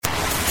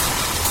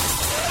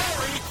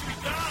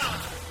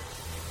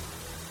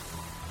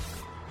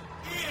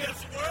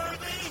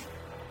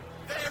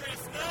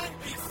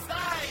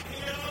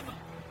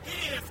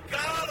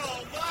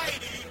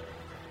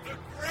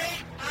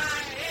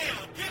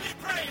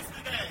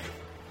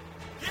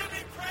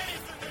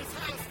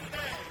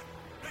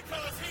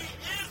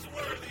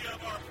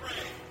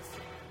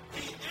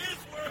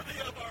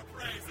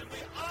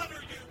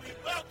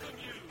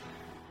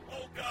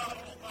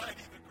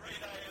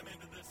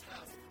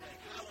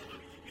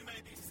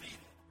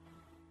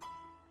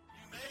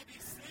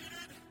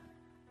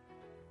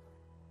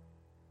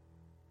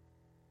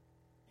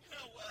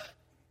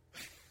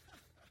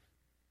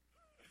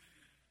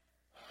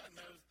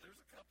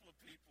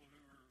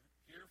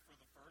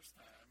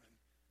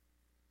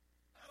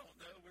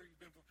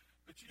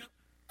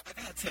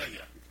tell you,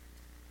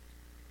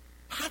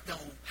 I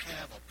don't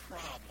have a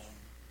problem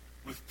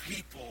with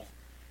people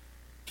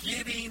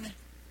getting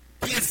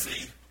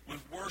busy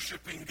with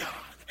worshiping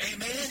God.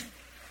 Amen?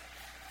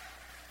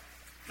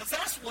 Because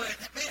that's what,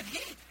 man,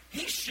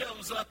 he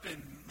shows up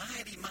in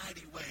mighty,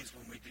 mighty ways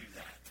when we do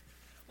that.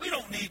 We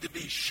don't need to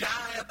be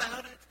shy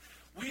about it.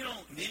 We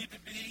don't need to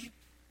be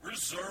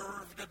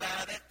reserved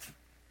about it.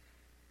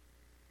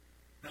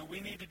 Now, we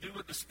need to do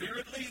what the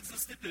Spirit leads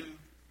us to do,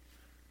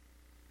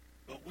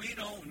 but we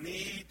don't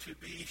need to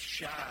be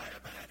shy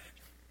about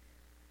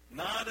it.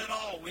 Not at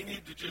all. We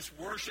need to just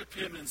worship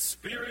him in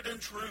spirit and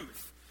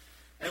truth.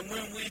 And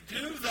when we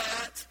do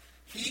that,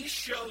 he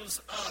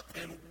shows up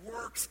and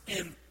works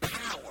in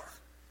power.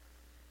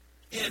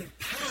 In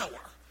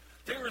power.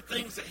 There are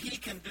things that he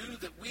can do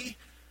that we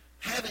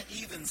haven't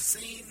even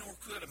seen nor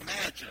could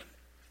imagine.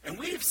 And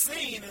we've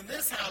seen in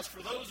this house,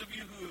 for those of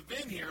you who have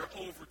been here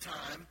over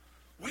time,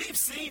 we've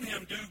seen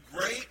him do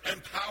great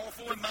and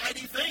powerful and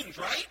mighty things,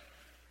 right?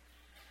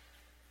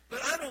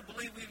 But I don't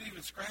believe we've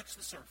even scratched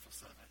the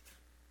surface of it.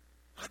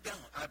 I don't.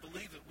 I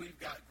believe that we've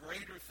got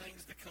greater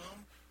things to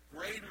come.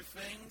 Greater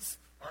things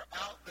are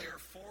out there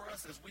for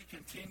us as we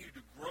continue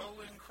to grow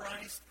in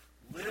Christ,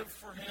 live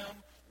for him,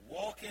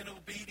 walk in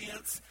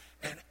obedience,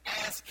 and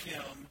ask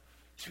him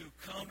to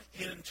come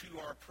into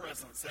our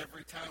presence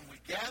every time we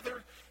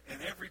gather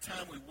and every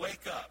time we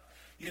wake up.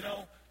 You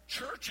know,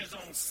 church is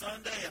on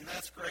Sunday, and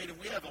that's great, and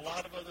we have a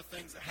lot of other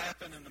things that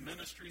happen in the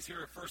ministries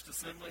here at First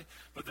Assembly,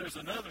 but there's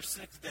another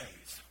 6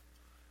 days.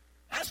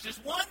 That's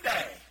just one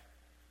day.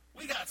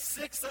 We got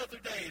 6 other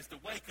days to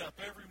wake up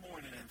every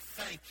morning and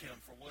thank him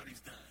for what he's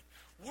done.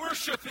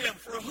 Worship him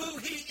for who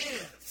he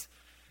is.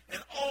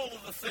 And all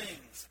of the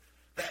things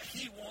that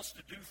he wants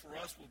to do for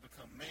us will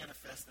become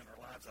manifest in our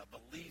lives. I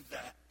believe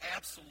that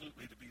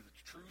absolutely to be the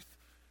truth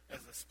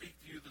as I speak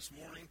to you this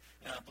morning,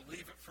 and I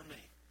believe it for me.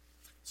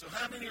 So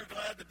how many are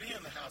glad to be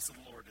in the house of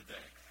the Lord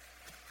today?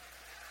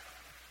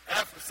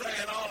 After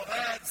saying all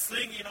that,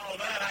 singing all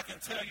that, I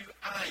can tell you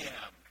I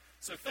am.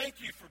 So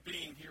thank you for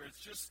being here.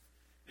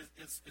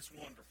 It's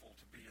wonderful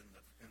to be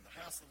in the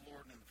house of the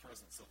Lord and in the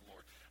presence of the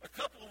Lord. A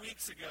couple of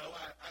weeks ago,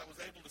 I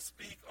was able to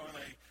speak on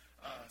a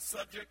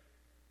subject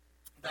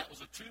that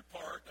was a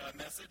 2-part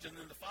message, and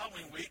then the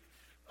following week,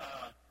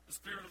 the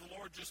Spirit of the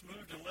Lord just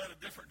moved and led a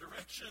different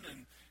direction,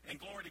 and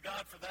glory to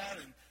God for that.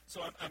 And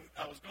so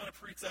I was going to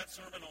preach that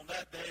sermon on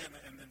that day,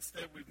 and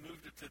instead we've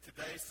moved it to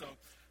today. So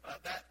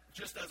that,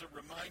 just as a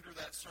reminder,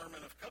 that sermon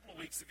of a couple of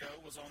weeks ago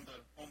was on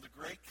the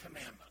Great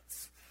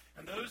Commandments.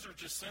 And those are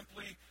just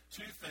simply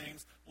 2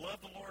 things. Love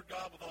the Lord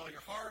God with all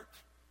your heart,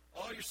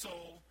 all your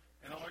soul,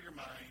 and all your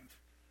mind.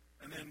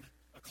 And then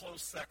a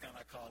close second,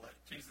 I call it.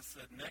 Jesus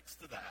said, next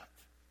to that,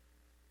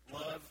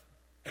 love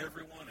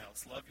everyone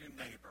else. Love your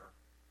neighbor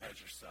as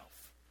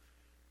yourself.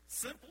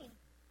 Simple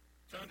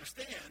to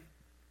understand.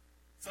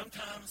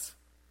 Sometimes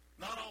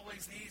not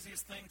always the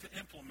easiest thing to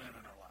implement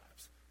in our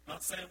lives.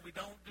 Not saying we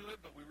don't do it,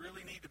 but we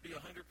really need to be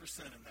 100%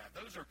 in that.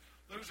 Those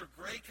are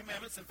great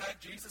commandments. In fact,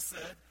 Jesus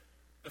said,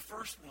 the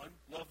first one,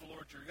 love the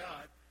Lord your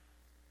God,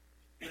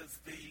 is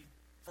the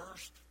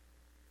first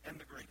and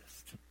the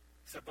greatest. He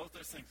said both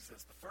those things. He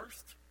says the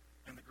first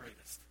and the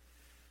greatest.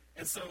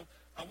 And so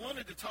I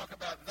wanted to talk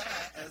about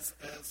that as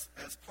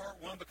part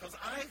one, because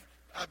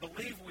I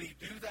believe we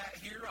do that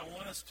here. I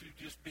want us to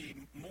just be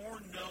more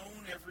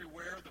known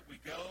everywhere that we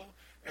go,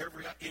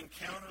 every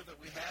encounter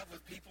that we have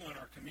with people in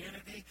our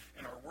community,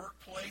 in our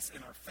workplace,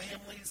 in our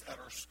families, at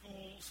our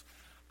schools.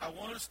 I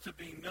want us to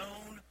be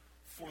known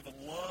for the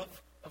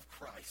love of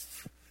Christ.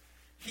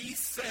 He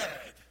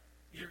said,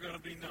 you're going to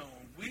be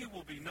known. We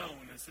will be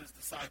known as his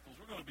disciples.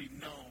 We're going to be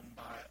known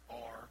by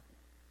our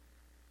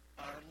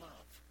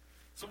love.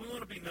 So we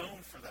want to be known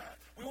for that.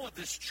 We want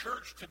this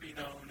church to be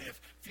known. If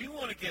you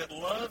want to get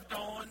loved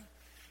on,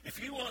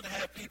 if you want to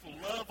have people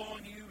love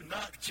on you,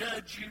 not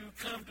judge you,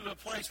 come to a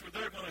place where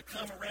they're going to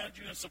come around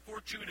you and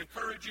support you and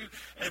encourage you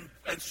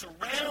and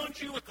surround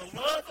you with the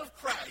love of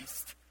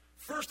Christ,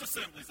 First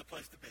Assembly is the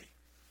place to be.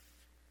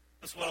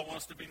 That's what I want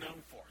us to be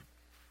known for.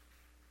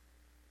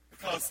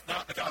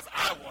 Not because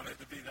I want it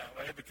to be that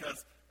way,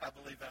 because I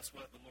believe that's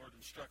what the Lord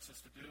instructs us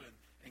to do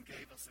and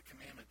gave us a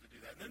commandment to do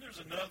that. And then there's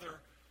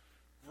another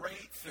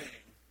great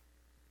thing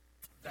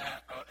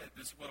that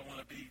is what I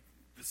want to be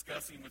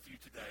discussing with you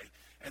today,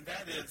 and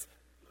that is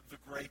the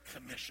Great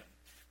Commission.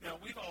 Now,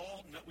 we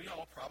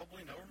all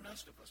probably know, or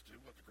most of us do,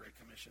 what the Great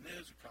Commission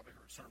is. We've probably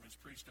heard sermons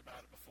preached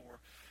about it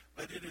before,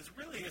 but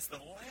it's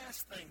the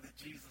last thing that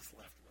Jesus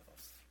left with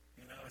us.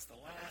 You know, it's the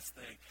last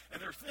thing.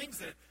 And there are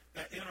things that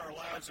in our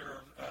lives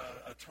are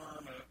a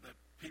term that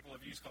people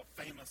have used called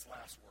famous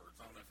last words.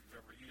 I don't know if you've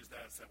ever used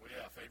that and said, well,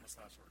 yeah, famous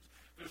last words.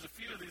 There's a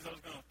few of these I was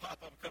going to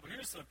pop up a couple.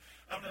 Here's some.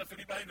 I don't know if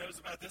anybody knows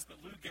about this, but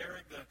Lou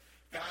Gehrig, the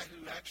guy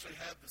who actually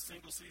had the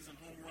single-season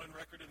home run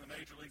record in the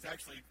major leagues,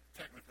 actually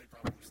technically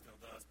probably still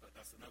does, but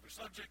that's another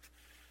subject.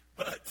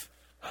 But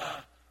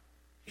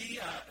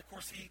he, of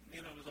course,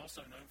 was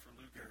also known for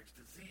Lou Gehrig's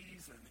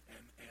disease,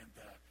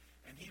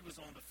 and he was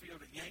on the field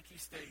at Yankee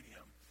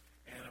Stadium,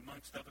 and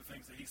amongst other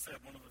things, he he said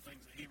one of the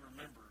things that he was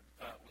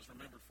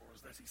remembered for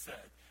was this. He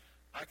said,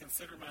 I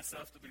consider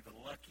myself to be the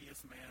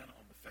luckiest man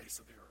on the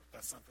face of the earth.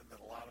 That's something that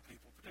a lot of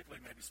people,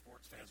 particularly maybe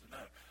sports fans, would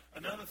know.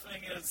 Another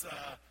thing is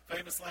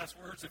famous last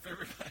words. If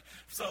everybody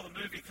saw the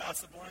movie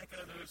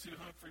Casablanca, knows who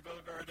Humphrey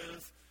Bogart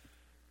is.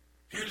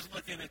 Here's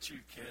looking at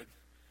you, kid.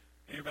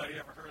 Anybody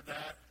ever heard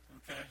that?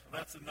 Okay, well,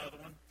 that's another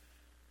one.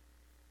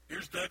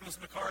 Here's Douglas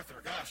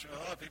MacArthur. Gosh, a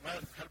lot of people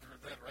have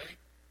heard that, right?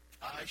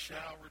 I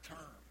shall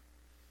return.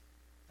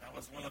 That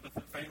was one of the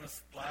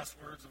famous last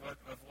words of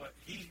what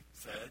he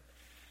said.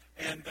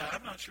 And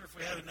I'm not sure if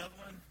we had another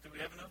one. Do we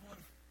have another one?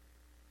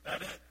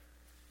 That it?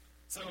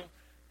 So,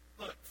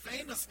 look,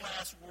 famous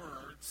last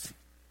words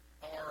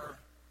are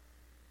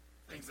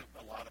things that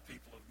a lot of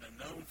people have been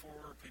known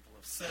for, people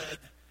have said.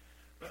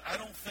 But I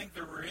don't think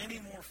there were any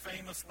more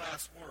famous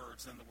last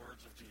words than the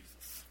words of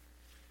Jesus.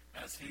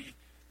 As he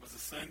was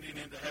ascending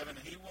into heaven,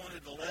 he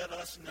wanted to let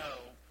us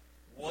know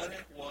what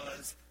it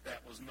was that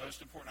was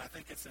most important. I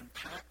think it's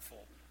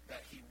impactful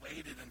that he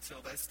waited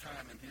until this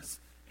time in his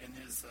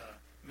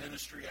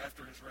ministry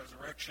after his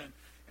resurrection,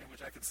 and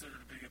which I consider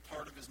to be a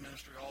part of his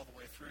ministry all the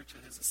way through to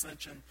his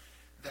ascension,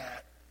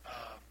 that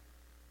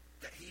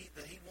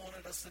he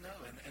wanted us to know,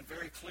 and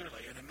very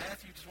clearly. And in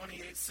Matthew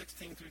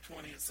 28:16 through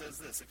 20, it says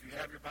this. If you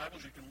have your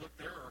Bibles, you can look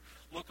there or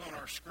look on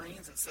our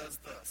screens. It says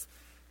this.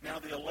 Now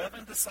the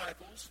 11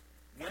 disciples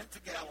went to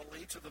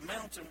Galilee to the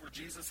mountain where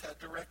Jesus had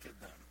directed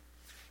them.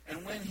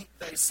 And when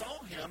they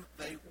saw him,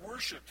 they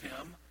worshipped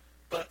him,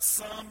 but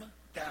some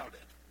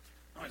doubted.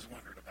 I always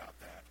wondered about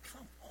that.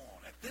 Come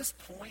on. At this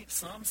point,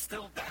 some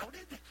still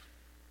doubted?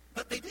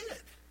 But they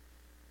did.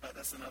 But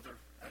there's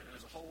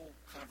a whole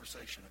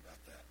conversation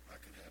about that I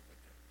could have with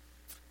you.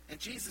 And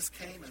Jesus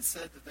came and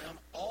said to them,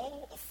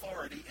 all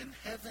authority in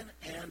heaven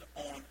and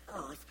on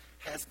earth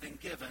has been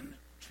given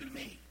to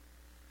me.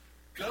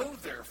 Go,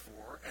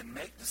 therefore, and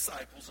make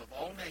disciples of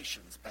all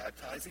nations,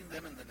 baptizing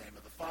them in the name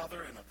of the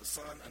Father and of the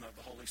Son and of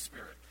the Holy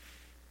Spirit,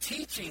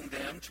 teaching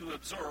them to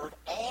observe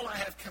all I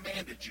have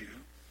commanded you,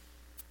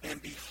 and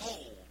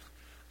behold,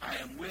 I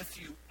am with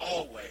you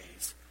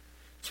always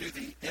to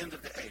the end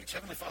of the age.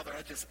 Heavenly Father,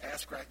 I just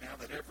ask right now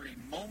that every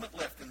moment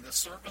left in this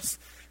service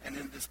and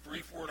in this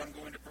brief word I'm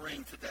going to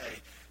bring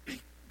today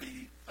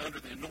be under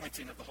the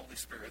anointing of the Holy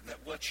Spirit, and that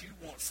what you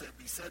want said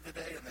be said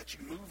today, and that you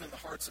move in the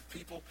hearts of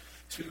people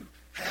to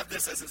have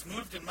this as it's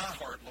moved in my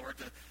heart, Lord,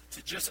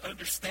 to just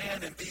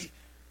understand and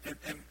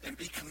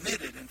be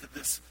committed into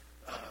this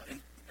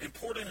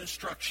important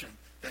instruction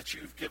that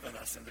you've given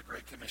us in the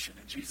Great Commission.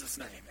 In Jesus'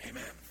 name,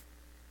 amen.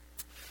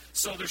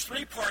 So there's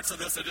three parts of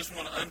this I just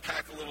want to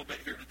unpack a little bit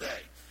here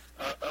today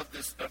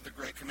of the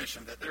Great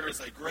Commission. That there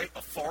is a great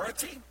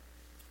authority,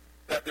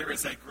 that there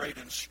is a great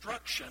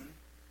instruction,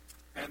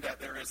 and that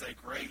there is a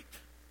great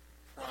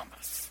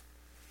promise.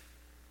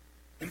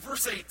 In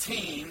verse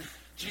 18,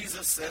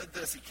 Jesus said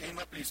this. He came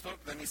up and he spoke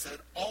to them. He said,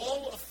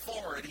 all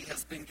authority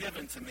has been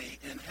given to me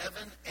in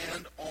heaven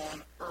and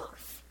on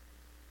earth.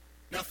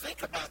 Now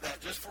think about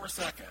that just for a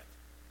second.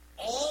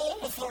 All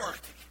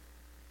authority.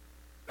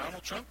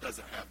 Donald Trump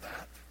doesn't have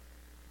that.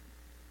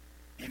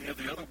 Any of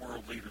the other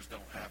world leaders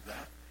don't have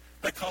that.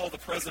 They call the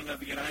President of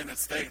the United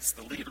States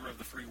the leader of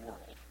the free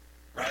world,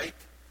 right?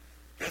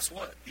 Guess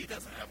what? He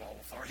doesn't have all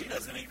authority. He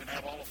doesn't even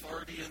have all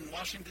authority in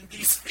Washington,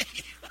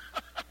 D.C.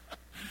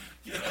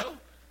 You know?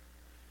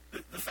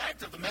 The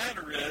fact of the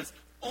matter is,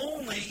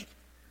 only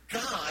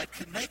God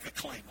could make a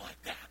claim like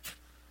that.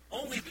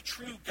 Only the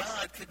true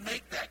God could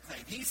make that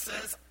claim. He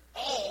says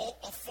all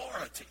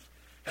authority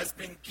has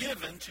been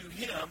given to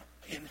him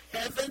in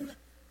heaven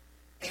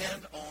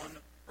and on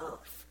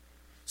earth.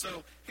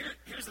 So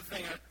here's the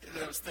thing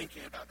that I was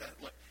thinking about that.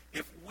 Look,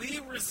 if we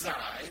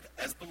reside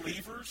as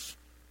believers,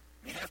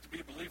 you have to be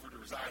a believer to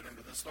reside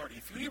under this authority.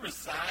 If we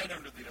reside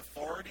under the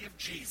authority of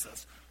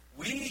Jesus,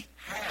 we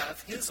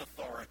have his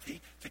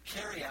authority to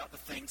carry out the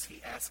things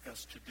he asks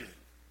us to do.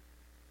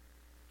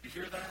 You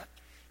hear that?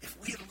 If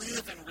we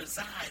live and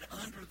reside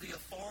under the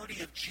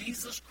authority of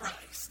Jesus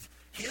Christ,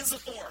 his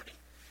authority,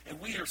 and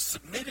we are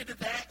submitted to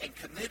that and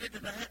committed to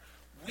that,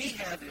 we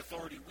have the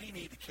authority we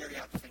need to carry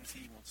out the things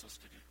he wants us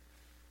to do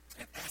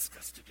and ask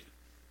us to do.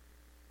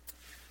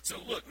 So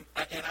look,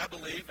 and I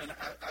believe, and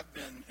I've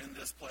been in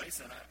this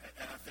place, and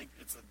I think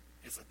it's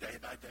a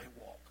day-by-day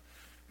walk.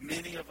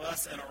 Many of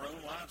us in our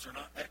own lives are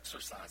not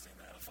exercising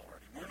that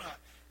authority. We're not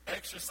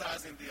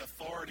exercising the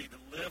authority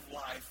to live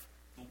life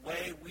the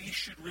way we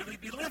should really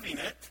be living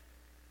it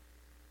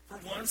for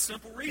one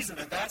simple reason,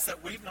 and that's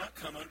that we've not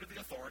come under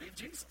the authority of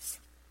Jesus.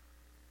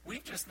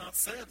 We've just not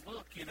said,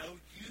 look, you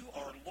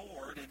are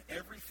Lord in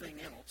everything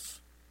else.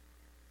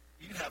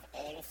 You have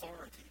all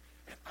authority.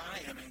 And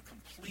I am in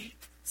complete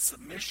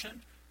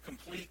submission,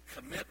 complete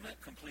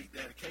commitment, complete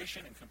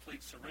dedication, and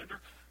complete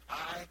surrender.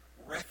 I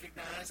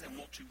recognize and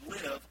want to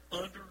live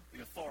under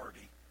the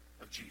authority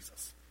of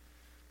Jesus.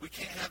 We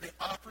can't have the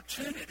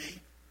opportunity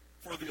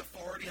for the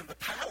authority and the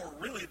power,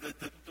 really the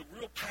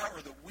real power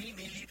that we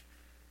need,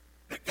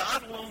 that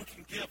God alone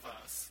can give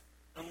us,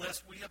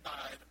 unless we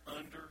abide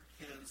under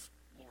his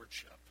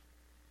lordship.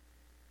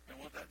 I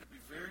want that to be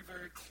very,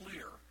 very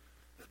clear,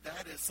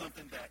 that is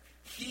something that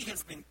he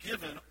has been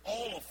given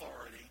all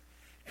authority,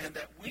 and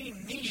that we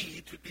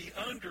need to be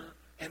under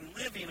and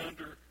living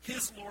under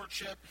his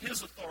lordship,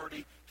 his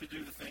authority to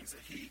do the things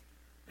that he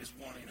is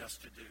wanting us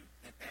to do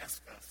and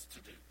ask us to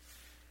do.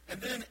 And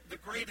then the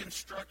great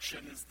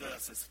instruction is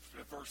this. It's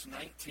verse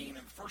 19. In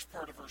the first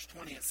part of verse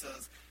 20, it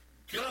says,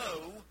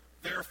 "Go,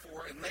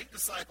 therefore, and make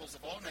disciples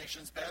of all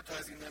nations,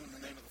 baptizing them in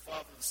the name of the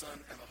Father, the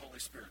Son, and the Holy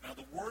Spirit." Now,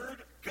 the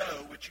word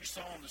 "go," which you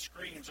saw on the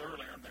screens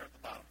earlier and there at the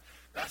bottom,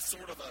 that's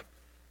sort of a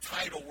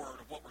title word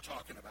of what we're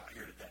talking about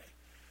here today.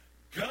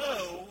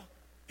 Go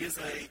is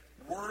a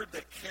word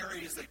that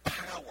carries a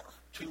power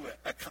to it,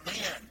 a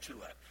command to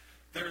it.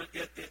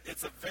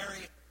 It's a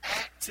very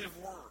active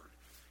word.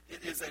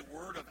 It is a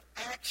word of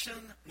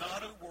action,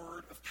 not a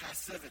word of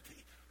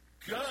passivity.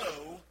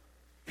 Go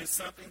is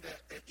something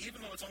that,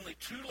 even though it's only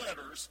 2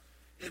 letters,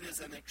 it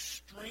is an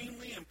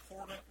extremely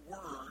important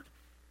word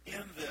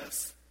in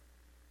this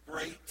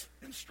great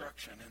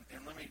instruction.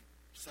 And let me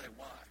say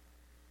why.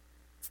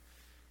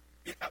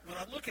 When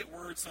I look at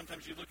words,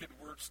 sometimes you look at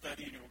the word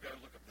study and you'll go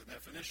look up the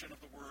definition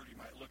of the word. You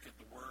might look at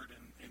the word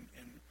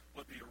in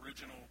what the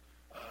original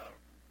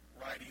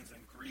writings in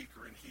Greek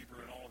or in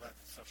Hebrew and all of that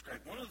stuff's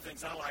great. One of the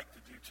things I like to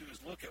do, too,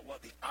 is look at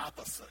what the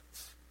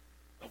opposites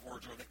of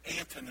words or the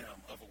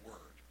antonym of a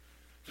word.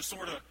 To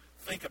sort of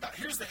think about.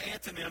 Here's the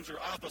antonyms or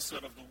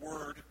opposite of the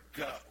word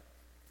go.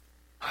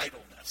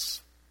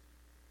 Idleness,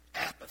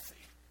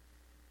 apathy,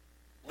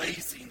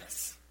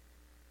 laziness,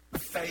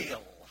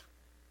 fail,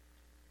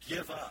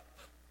 give up,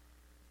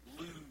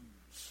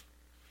 lose.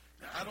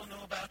 Now, I don't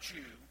know about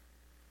you,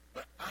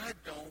 but I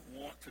don't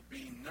want to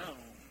be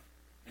known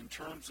in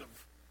terms of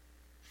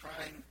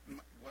trying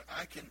what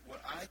I can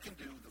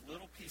do, the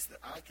little piece that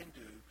I can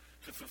do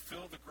to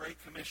fulfill the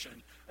Great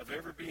Commission of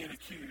ever being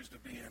accused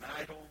of being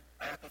idle,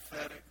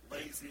 apathetic,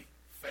 lazy,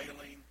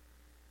 failing,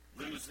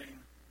 losing,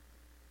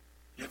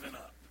 giving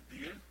up. Do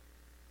you?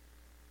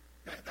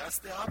 Okay, that's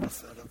the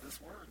opposite of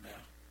this word now.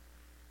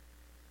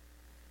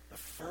 The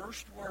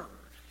first word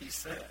he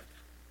said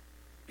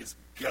is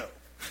go.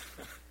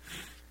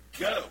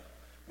 Go.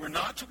 We're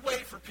not to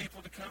wait for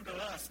people to come to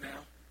us now.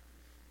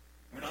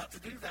 We're not to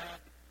do that.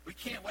 We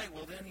can't wait.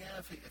 Well, then, yeah,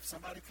 if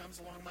somebody comes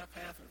along my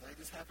path or they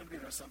just happen to be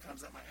there,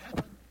 sometimes that might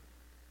happen.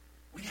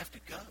 We have to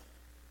go.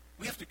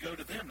 We have to go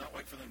to them, not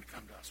wait for them to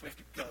come to us. We have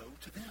to go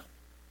to them.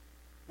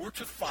 We're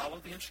to follow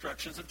the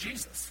instructions of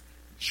Jesus.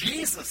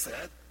 Jesus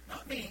said,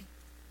 not me,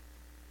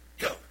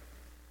 go.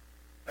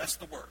 That's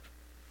the word.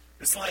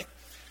 It's like,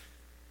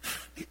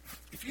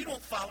 if you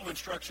don't follow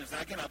instructions,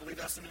 now again, I believe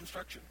that's an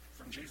instruction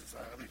from Jesus.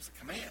 I believe it's a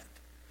command.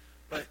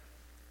 But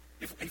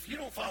if you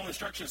don't follow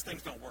instructions,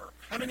 things don't work.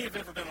 How many have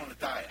ever been on a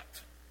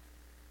diet?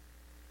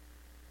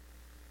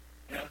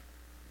 Yeah?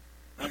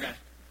 Okay.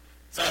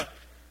 So,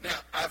 now,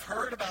 I've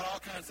heard about all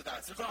kinds of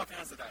diets. There's all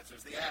kinds of diets.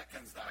 There's the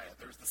Atkins diet.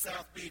 There's the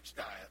South Beach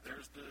diet.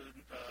 There's the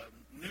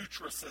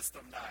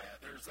Nutrisystem diet.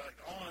 There's like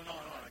on and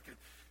on and on. I could,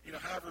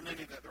 however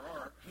many that there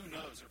are, who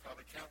knows? There are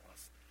probably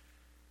countless.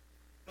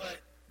 But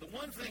the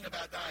one thing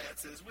about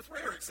diets is, with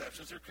rare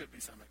exceptions, there could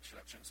be some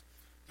exceptions,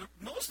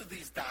 most of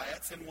these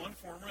diets in one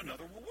form or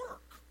another will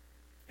work.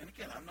 And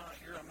again, I'm not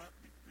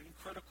being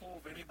critical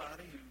of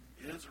anybody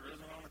who is or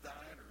isn't on a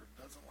diet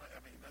or doesn't like,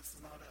 this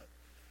is not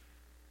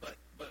it.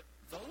 But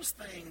those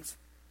things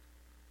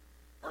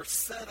are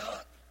set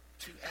up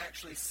to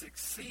actually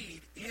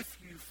succeed if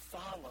you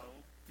follow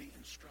the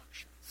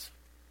instructions.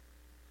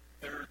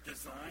 They're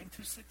designed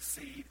to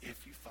succeed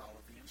if you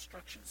follow the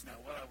instructions. Now,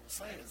 what I will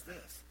say is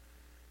this.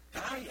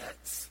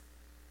 Diets,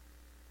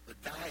 the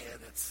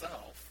diet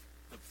itself,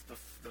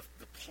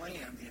 the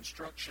plan, the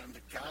instruction,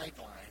 the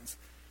guidelines,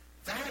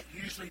 that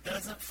usually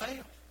doesn't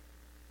fail.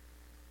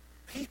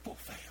 People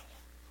fail.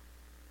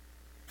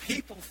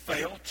 People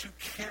fail to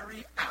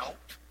carry out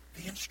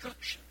the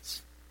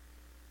instructions.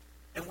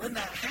 And when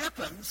that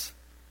happens,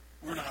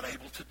 we're not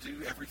able to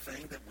do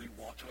everything that we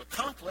want to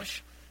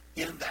accomplish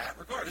in that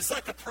regard. It's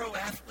like a pro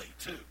athlete,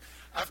 too.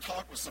 I've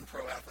talked with some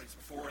pro athletes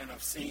before, and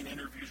I've seen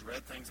interviews,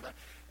 read things about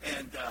it.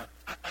 And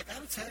I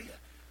got to tell you,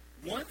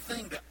 one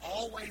thing that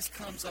always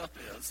comes up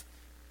is,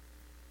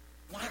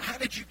 how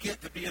did you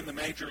get to be in the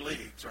major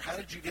leagues? Or how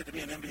did you get to be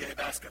an NBA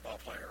basketball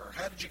player? Or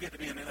how did you get to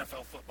be an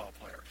NFL football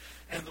player?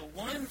 And the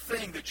one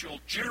thing that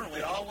you'll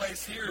generally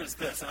always hear is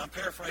this, and I'm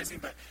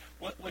paraphrasing, but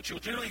what you'll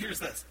generally hear is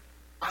this: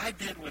 I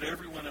did what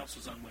everyone else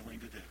was unwilling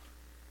to do.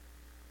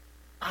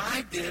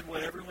 I did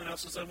what everyone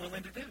else was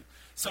unwilling to do.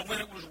 So when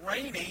it was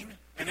raining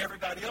and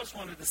everybody else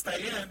wanted to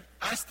stay in,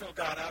 I still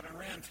got out and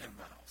ran 10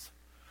 miles.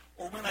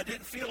 Or when I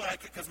didn't feel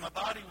like it because my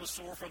body was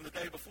sore from the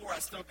day before, I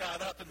still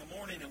got up in the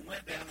morning and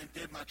went down and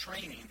did my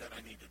training that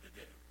I needed to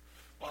do,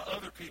 while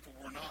other people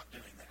were not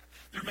doing that.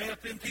 There may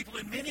have been people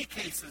in many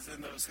cases,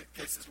 in those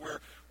cases,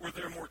 where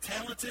they're more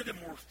talented and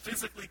more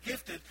physically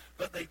gifted,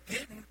 but they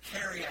didn't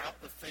carry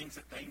out the things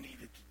that they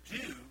needed to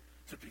do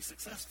to be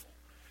successful.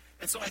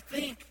 And so I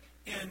think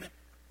in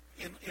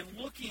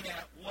looking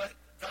at what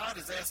God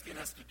is asking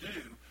us to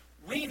do,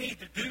 we need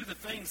to do the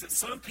things that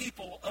some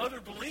people, other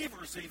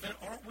believers even,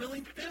 aren't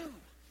willing to do.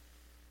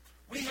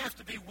 We have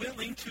to be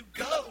willing to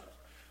go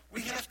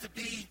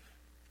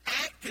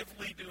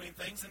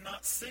and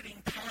not sitting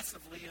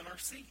passively in our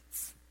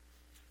seats.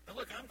 Now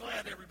look, I'm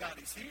glad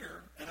everybody's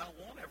here, and I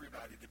want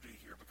everybody to be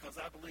here because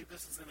I believe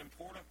this is an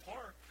important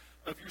part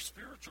of your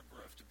spiritual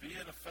growth, to be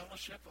in a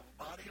fellowship of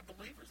a body of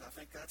believers. I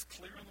think that's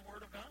clear in the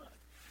Word of God.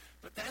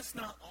 But that's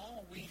not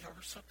all we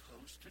are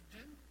supposed to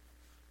do.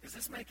 Is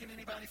this making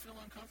anybody feel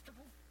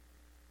uncomfortable?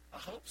 I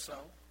hope so.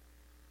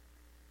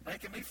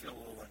 Making me feel a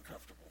little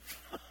uncomfortable.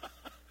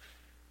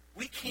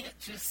 We can't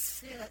just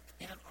sit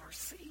in our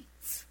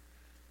seats.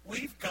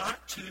 We've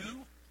got to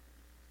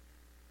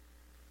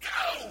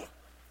go.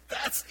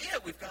 That's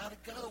it. We've got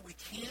to go. We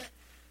can't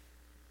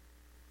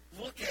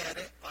look at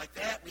it like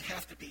that. We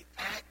have to be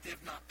active,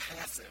 not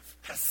passive.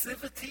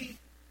 Passivity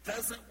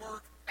doesn't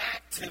work.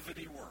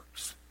 Activity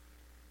works.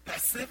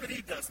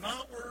 Passivity does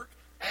not work.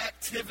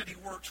 Activity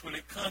works when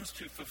it comes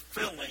to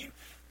fulfilling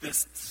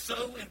this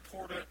so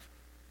important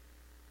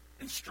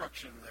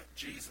instruction that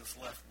Jesus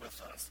left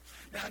with us.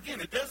 Now,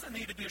 again, it doesn't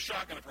need to be a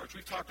shotgun approach.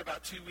 We've talked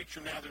about 2 weeks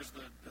from now, there's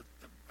the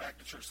Back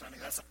to Church Sunday.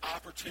 That's an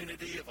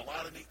opportunity of a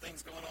lot of neat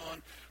things going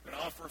on. We're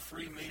going to offer a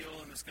free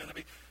meal, and it's going to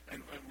be,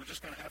 and we're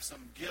just going to have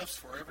some gifts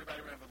for everybody.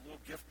 We're going to have a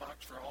little gift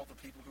box for all the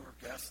people who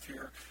are guests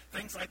here,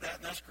 things like that,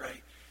 and that's great.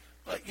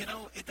 But, you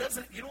know, it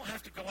doesn't, you don't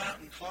have to go out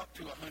and talk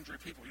to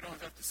 100 people. You don't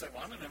have to say,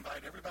 well, I'm going to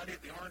invite everybody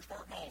at the Orange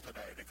Park Mall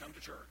today to come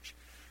to church.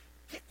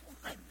 Pick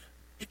one.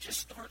 It just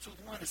starts with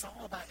one. It's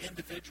all about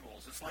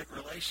individuals. It's like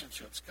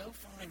relationships. Go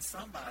find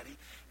somebody,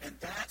 and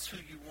that's who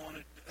you want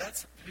to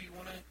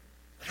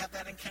have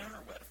that encounter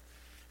with.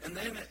 And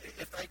then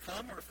if they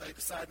come or if they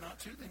decide not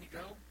to, then you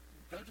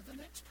go to the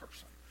next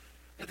person.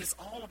 It is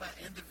all about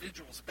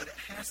individuals, but it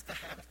has to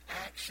have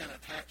action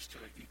attached to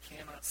it. You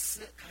cannot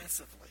sit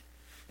passively.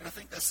 And I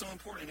think that's so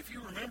important. If you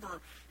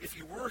remember, if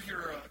you were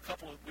here a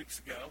couple of weeks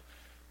ago,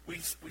 we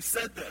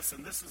said this,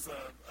 and this is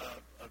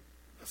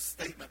a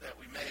statement that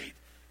we made,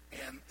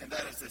 and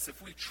that is this: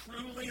 if we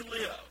truly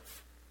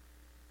live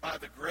by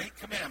the great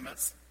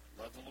commandments,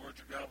 love the Lord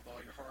your God with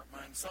all your heart,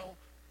 mind, and soul,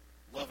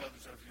 love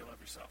others as you love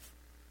yourself.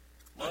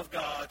 Love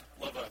God,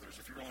 love others.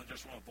 If you really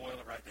just want to boil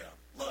it right down.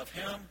 Love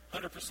Him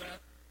 100%,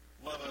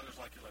 love others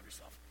like you love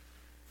yourself.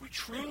 If we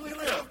truly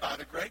live by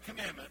the great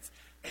commandments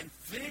and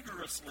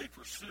vigorously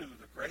pursue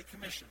the Great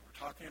Commission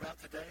we're talking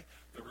about today,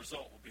 the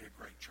result will be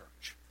a great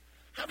church.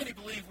 How many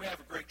believe we have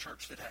a great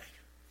church today?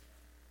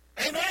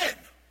 Amen.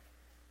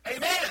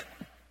 Amen.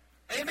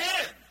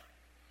 Amen.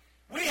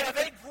 We have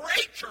a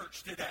great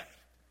church today.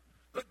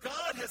 But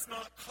God has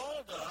not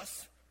called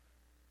us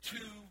to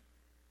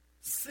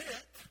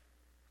sit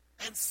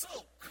and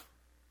soak.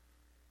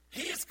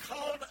 He's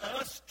called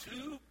us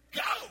to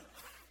go.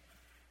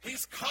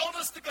 He's called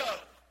us to go.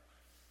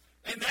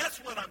 And that's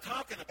what I'm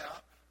talking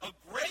about. A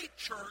great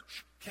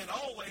church can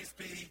always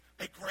be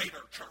a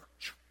greater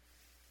church.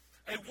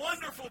 A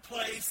wonderful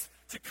place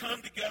to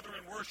come together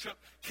and worship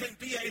can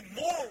be a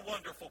more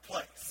wonderful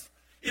place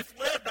if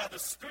led by the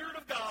Spirit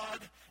of God,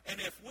 and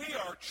if we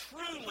are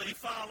truly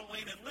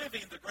following and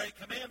living the Great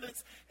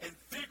Commandments and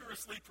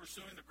vigorously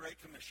pursuing the Great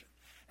Commission.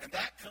 And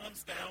that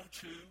comes down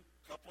to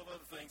a couple of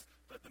other things,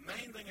 but the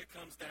main thing it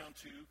comes down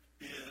to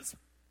is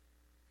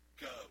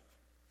go.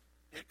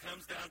 It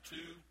comes down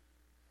to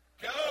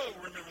go.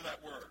 Remember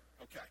that word.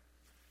 Okay.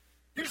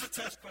 Here's a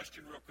test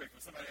question real quick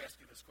when somebody asks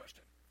you this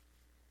question.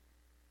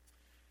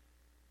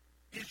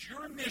 Is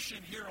your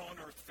mission here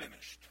on earth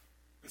finished?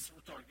 This is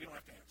rhetorical. You don't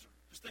have to answer.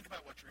 Just think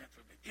about what your answer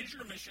would be. Is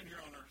your mission here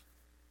on earth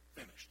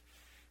finished?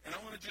 And I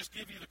want to just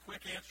give you the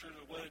quick answer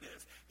to what it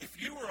is.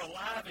 If you are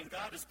alive and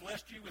God has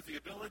blessed you with the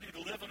ability to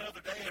live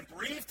another day and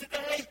breathe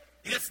today,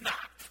 it's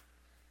not.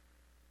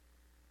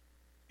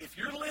 If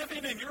you're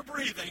living and you're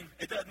breathing,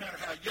 it doesn't matter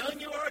how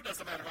young you are, it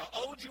doesn't matter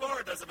how old you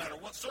are, it doesn't matter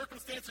what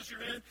circumstances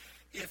you're in.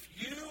 If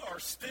you are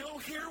still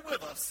here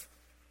with us,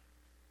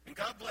 and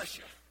God bless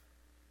you,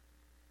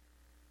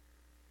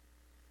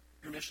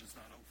 your mission's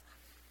not over.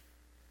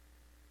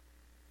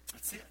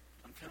 That's it.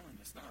 I'm telling you,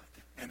 it's not.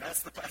 And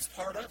that's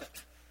part of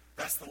it.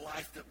 That's the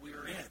life that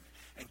we're in.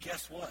 And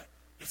guess what?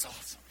 It's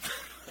awesome.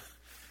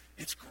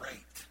 It's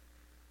great.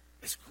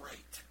 It's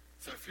great.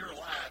 So if you're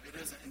alive, it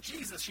isn't. And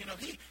Jesus, you know,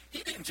 he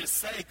didn't just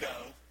say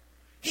go.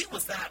 He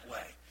was that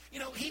way. You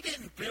know, he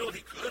didn't build,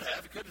 he could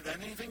have done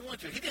anything he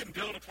wanted to. He didn't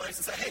build a place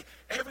and say, hey,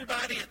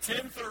 everybody at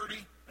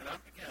 10:30, and I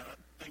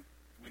think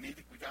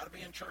we got to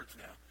be in church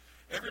now.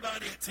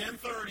 Everybody at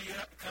 10:30,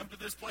 come to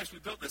this place. We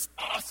built this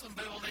awesome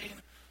building.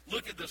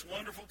 Look at this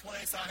wonderful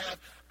place I have.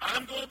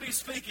 I'm going to be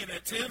speaking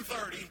at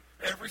 10:30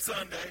 every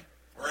Sunday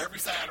or every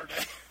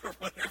Saturday or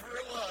whatever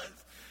it was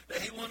that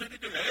he wanted to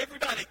do. Now,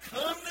 everybody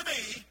come to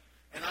me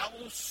and I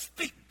will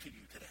speak to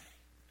you today.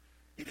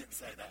 He didn't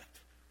say that.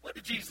 What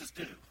did Jesus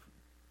do?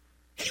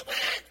 He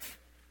went.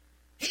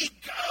 He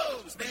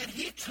goes. Man,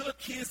 he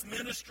took his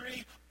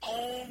ministry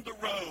on the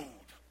road.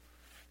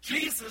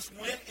 Jesus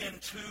went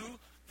into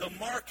the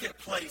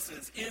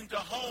marketplaces, into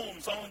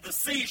homes, on the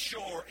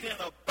seashore, in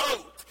a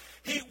boat.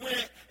 He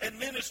went and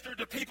ministered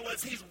to people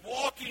as he's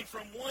walking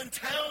from one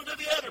town to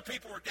the other.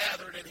 People were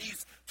gathered and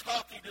he's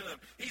talking to them.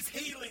 He's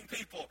healing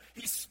people.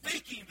 He's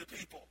speaking to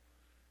people.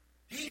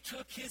 He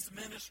took his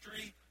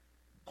ministry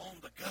on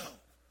the go.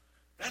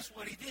 That's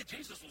what he did.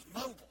 Jesus was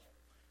mobile.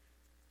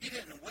 He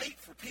didn't wait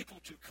for people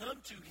to come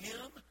to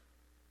him.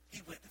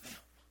 He went to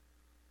them.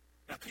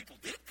 Now, people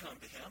did come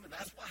to him, and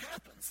that's what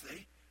happens,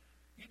 see?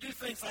 You do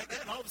things like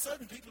that, and all of a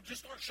sudden, people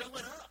just start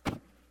showing up.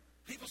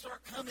 People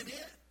start coming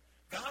in.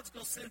 God's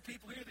going to send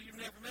people here that you've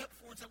never met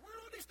before and say, where do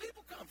all these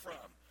people come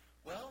from?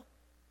 Well,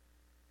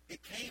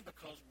 it came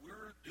because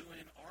we're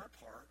doing our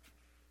part,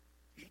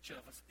 each of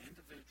us,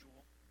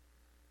 individual,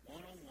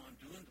 one-on-one,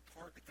 doing the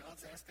part that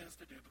God's asking us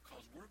to do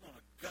because we're going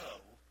to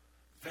go,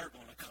 they're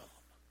going to come.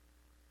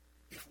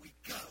 If we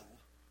go,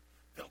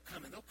 they'll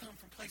come, and they'll come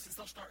from places.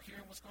 They'll start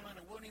hearing what's going on.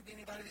 It won't even be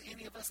anybody that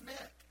any of us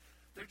met.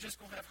 They're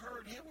just going to have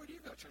heard, hey, where do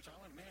you go, Church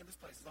Island? Man, this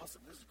place is awesome.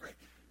 This is great.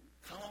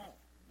 Come on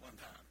one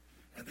time.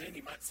 And then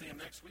you might see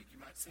him next week. You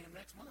might see him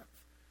next month.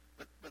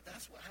 But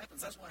that's what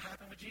happens. That's what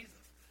happened with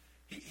Jesus.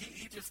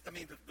 He just, I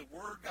mean, the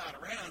word got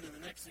around, and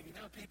the next thing you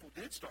know, people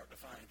did start to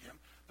find him.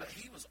 But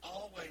he was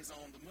always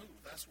on the move.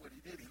 That's what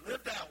he did. He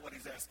lived out what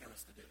he's asking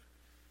us to do.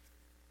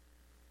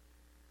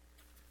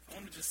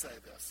 I want to just say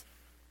this.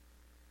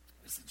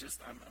 This is just,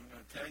 I'm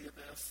going to tell you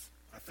this.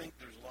 I think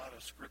there's a lot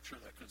of scripture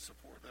that could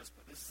support this,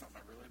 but this is something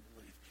I really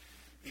believe.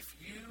 If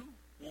you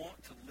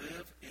want to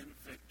live in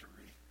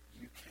victory,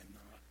 you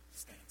cannot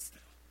stand still.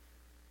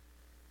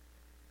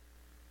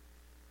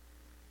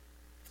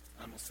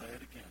 I'm going to say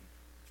it again.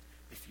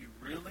 If you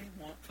really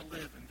want to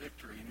live in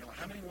victory, and you're like,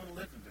 how many want to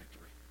live in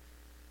victory?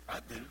 I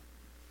do.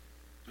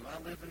 Do I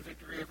live in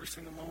victory every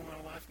single moment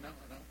of my life? No,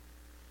 I don't.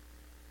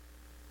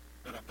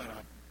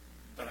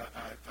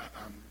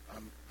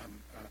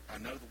 I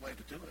know the way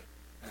to do it,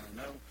 and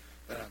I know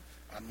that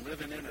I'm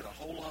living in it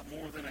a whole lot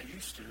more than I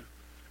used to.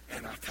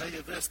 And I tell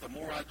you this: the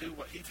more I do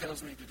what He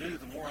tells me to do,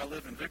 the more I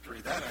live in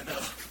victory. That I know.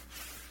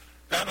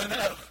 That I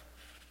know.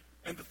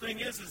 And the thing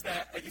is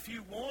that if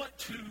you want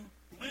to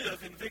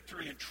live in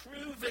victory, in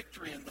true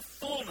victory, in the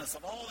fullness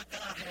of all that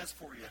God has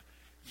for you,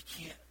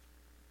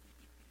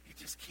 you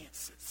just can't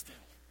sit still.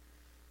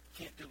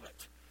 You can't do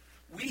it.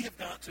 We have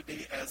got to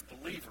be, as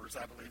believers,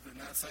 I believe,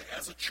 and I say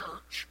as a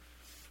church.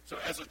 So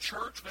as a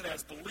church, but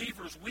as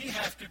believers, we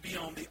have to be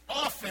on the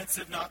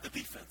offensive, not the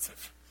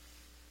defensive.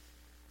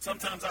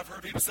 Sometimes I've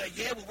heard people say,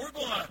 "Yeah, well, we're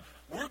going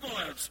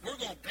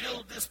to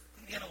build this,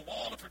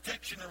 wall of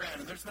protection around."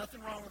 And there's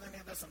nothing wrong with any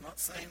of this. I'm not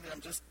saying that.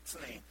 I'm just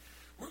saying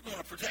we're going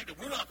to protect it.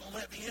 We're not going to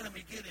let the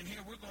enemy get in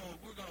here. We're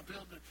going to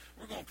build it.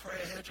 We're going to pray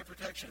a hedge of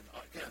protection.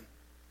 Again,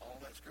 all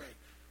that's great.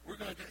 We're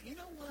going to do. You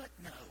know what?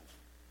 No.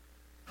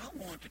 I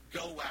want to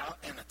go out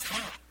and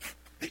attack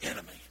the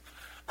enemy.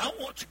 I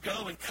want to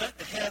go and cut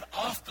the head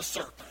off the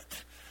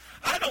serpent.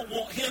 I don't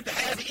want him to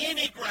have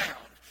any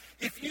ground.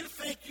 If you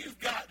think you've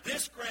got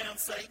this ground,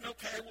 Satan,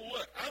 okay, well,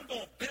 look, I'm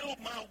going to build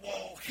my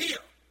wall here,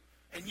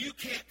 and you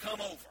can't come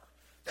over.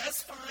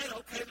 That's fine.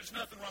 Okay, there's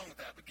nothing wrong with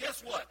that. But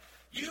guess what?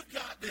 You've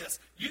got this.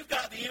 You've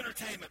got the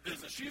entertainment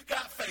business. You've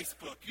got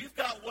Facebook. You've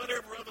got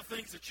whatever other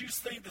things that you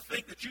seem to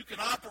think that you can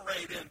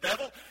operate in,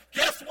 devil.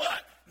 Guess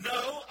what?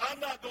 No, I'm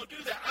not going to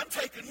do that. I'm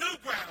taking new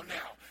ground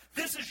now.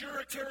 This is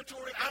your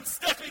territory. I'm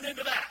stepping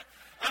into that.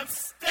 I'm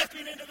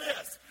stepping into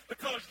this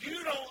because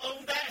you don't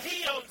own that.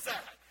 He owns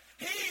that.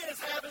 He is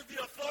having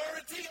the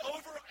authority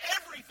over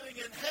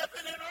everything in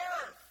heaven and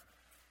earth.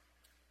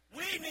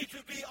 We need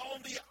to be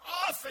on the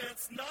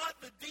offense, not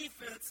the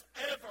defense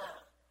ever.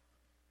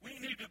 We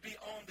need to be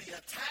on the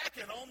attack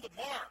and on the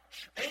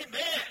march.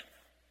 Amen.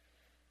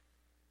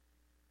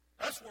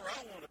 That's where I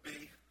want to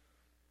be.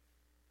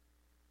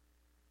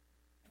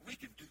 We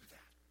can do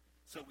that.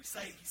 So we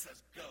say, he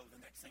says, go. The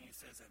next thing he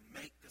says, and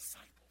make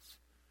disciples.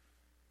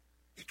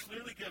 He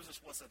clearly gives us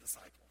what's a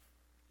disciple.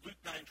 Luke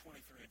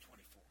 9:23 and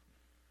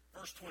 24.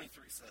 Verse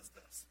 23 says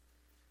this.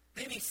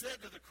 Then he said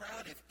to the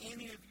crowd, if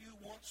any of you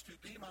wants to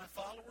be my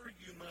follower,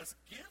 you must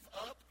give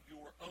up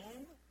your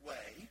own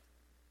way,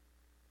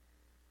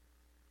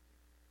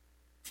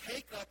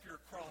 take up your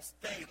cross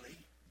daily,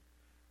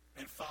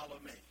 and follow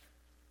me.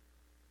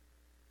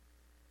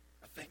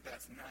 I think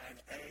that's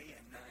 9a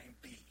and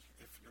 9b,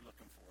 if you're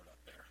looking for it up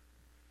there.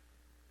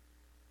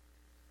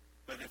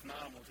 But if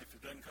not, if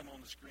it doesn't come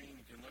on the screen,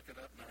 you can look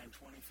it up,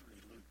 9:23,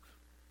 Luke.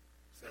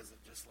 Says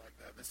it just like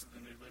that. This is the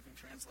New Living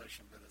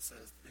Translation, but it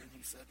says, then he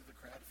said to the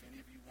crowd, if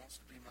any of you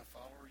wants to be my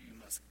follower, you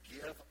must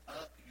give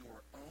up your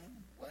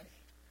own way.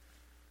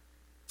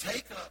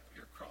 Take up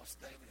your cross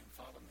daily and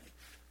follow me.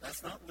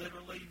 That's not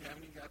literally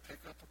having you got to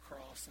pick up a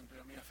cross and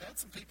do. I mean, I've had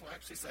some people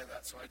actually say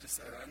that, so I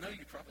just say that. I know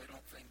you probably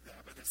don't think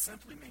that, but it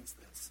simply means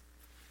this.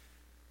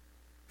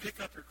 Pick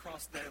up your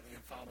cross daily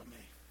and follow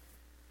me.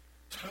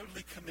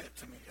 Totally commit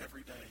to me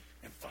every day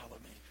and follow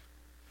me.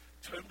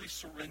 Totally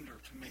surrender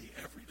to me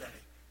every day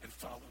and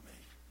follow me.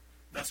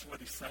 That's what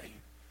he's saying.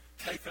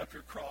 Take up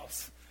your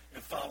cross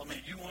and follow me.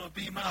 You want to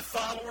be my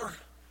follower?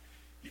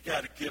 You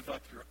got to give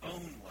up your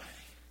own way.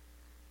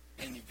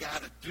 And you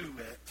got to do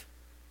it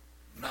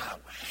my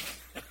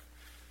way.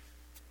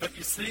 But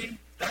you see,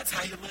 that's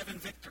how you live in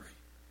victory.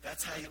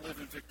 That's how you live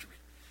in victory.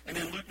 And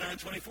in Luke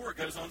 9:24, it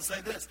goes on to say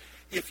this.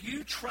 If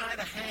you try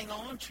to hang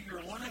on to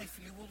your life,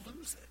 you will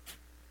lose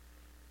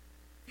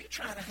it. you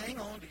try to hang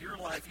on to your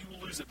life, you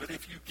will lose it. But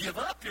if you give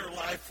up your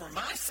life for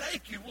my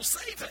sake, you will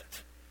save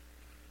it.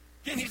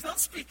 Again, he's not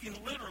speaking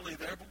literally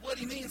there, but what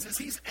he means is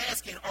he's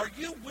asking, are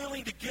you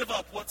willing to give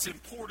up what's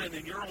important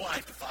in your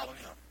life to follow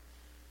him?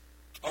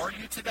 Are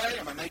you today?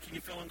 Am I making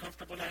you feel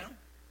uncomfortable now?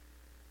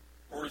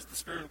 Or is the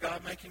Spirit of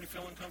God making you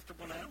feel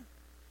uncomfortable now?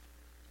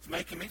 It's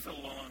making me feel a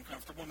little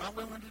uncomfortable. Am I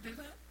willing to do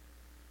that?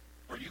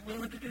 Are you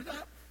willing to do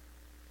that?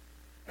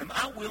 Am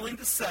I willing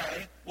to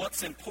say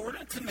what's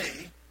important to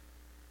me?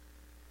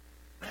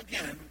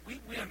 Again, we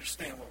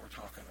understand what we're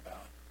talking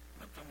about.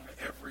 I'm talking about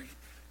every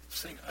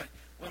single...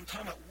 I'm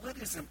talking about what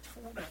is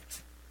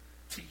important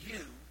to you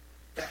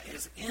that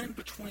is in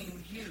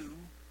between you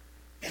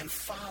and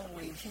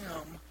following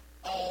him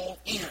all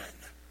in.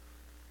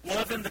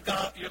 Loving the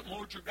God, your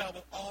Lord your God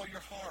with all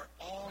your heart,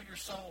 all your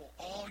soul,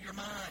 all your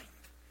mind.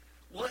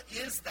 What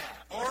is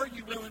that? Are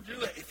you willing to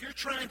do it? If you're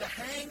trying to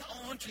hang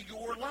on to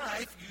your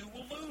life, you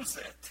will lose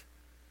it.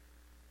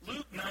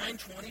 Luke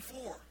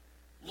 9:24.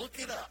 Look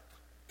it up.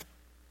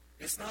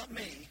 It's not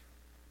me.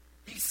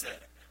 He said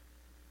it.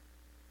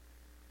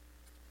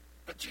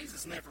 But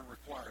Jesus never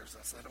requires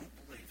us, I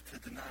don't believe,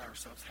 to deny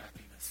ourselves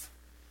happiness.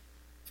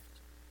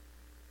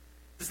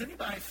 Does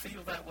anybody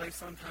feel that way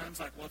sometimes?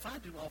 Like, well, if I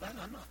do all that,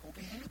 I'm not going to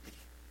be happy.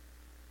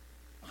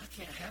 Well, I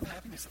can't have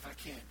happiness if I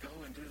can't go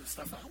and do the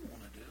stuff I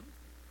want to do.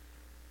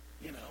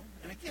 You know,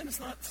 and again, it's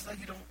not to say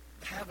you don't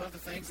have other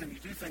things and you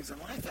do things in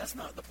life. That's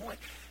not the point.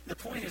 The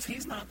point is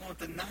he's not going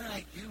to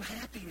deny you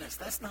happiness.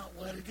 That's not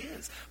what it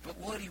is. But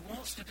what he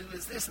wants to do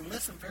is this, and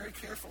listen very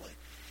carefully.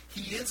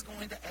 He is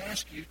going to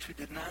ask you to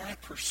deny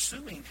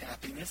pursuing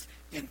happiness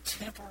in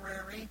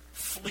temporary,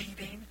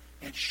 fleeting,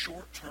 and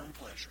short-term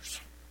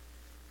pleasures.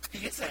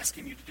 He is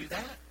asking you to do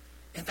that,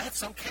 and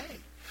that's okay,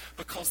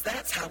 because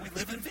that's how we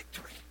live in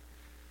victory.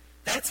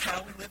 That's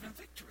how we live in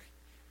victory.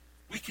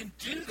 We can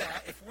do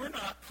that if we're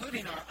not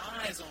putting our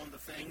eyes on the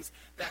things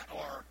that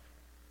are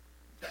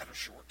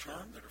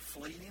short-term, that are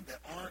fleeting,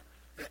 that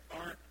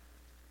aren't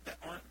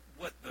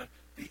what the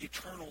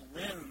eternal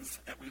lens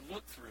that we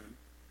look through.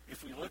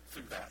 If we look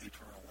through that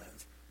eternal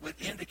lens, would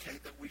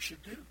indicate that we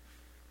should do.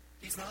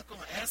 He's not going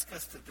to ask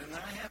us to deny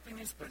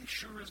happiness, but he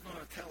sure is going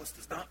to tell us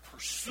to not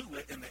pursue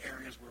it in the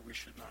areas where we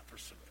should not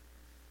pursue it.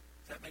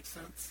 Does that make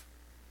sense?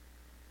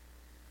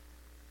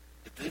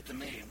 It did to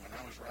me when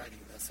I was writing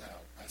this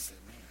out. I said,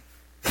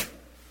 man,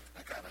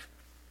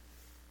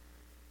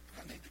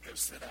 I need to go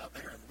sit out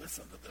there and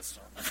listen to this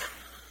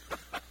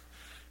sermon.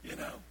 You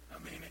know, I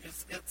mean,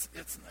 it's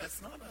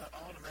not an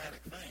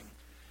automatic thing.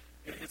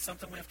 It's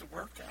something we have to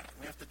work at.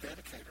 We have to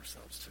dedicate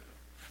ourselves to.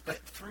 But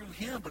through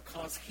him,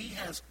 because he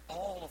has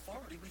all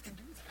authority, we can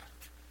do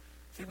that.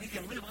 See, we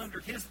can live under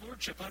his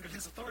lordship, under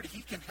his authority.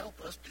 He can help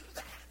us do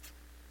that.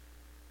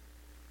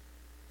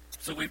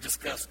 So we've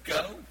discussed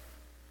go.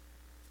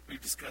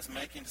 We've discussed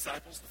making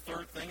disciples. The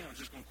third thing, and I'm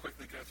just going to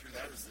quickly go through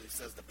that, is he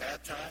says to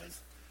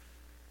baptize.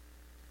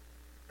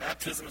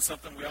 Baptism is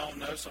something we all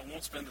know, so I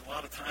won't spend a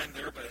lot of time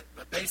there,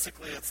 but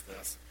basically it's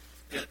this.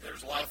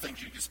 There's a lot of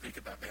things you can speak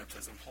about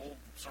baptism, whole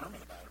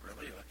sermon about it,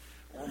 really,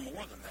 or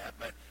more than that.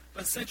 But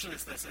essentially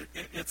it's this.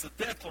 It's a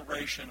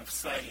declaration of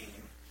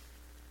saying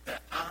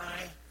that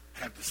I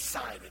have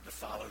decided to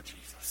follow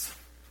Jesus.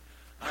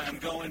 I am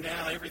going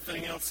now.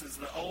 Everything else is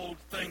the old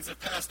things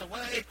have passed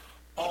away.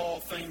 All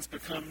things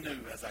become new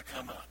as I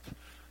come up.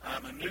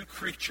 I'm a new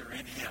creature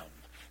in him,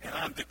 and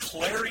I'm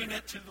declaring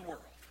it to the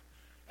world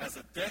as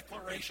a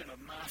declaration of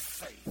my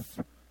faith.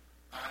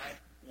 I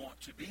want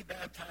to be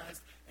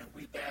baptized, and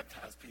we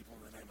baptize people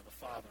in the name of the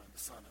Father and the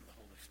Son and the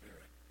Holy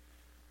Spirit.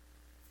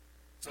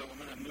 So I'm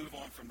going to move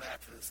on from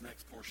that to this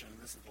next portion,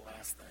 and this is the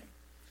last thing.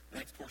 The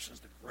next portion is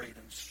the great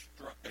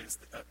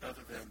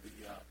other than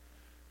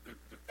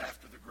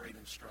after the great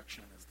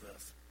instruction is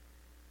this.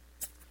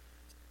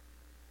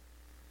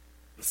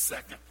 The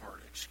second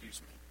part,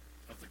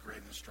 of the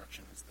great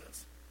instruction is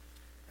this,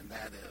 and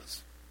that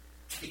is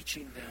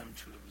teaching them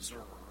to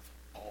observe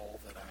all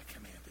that I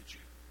commanded you.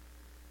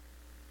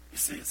 You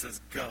see, it says,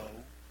 go,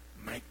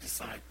 make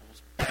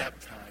disciples,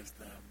 baptize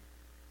them,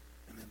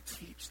 and then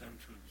teach them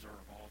to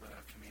observe all that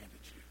I've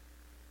commanded you.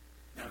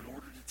 Now, in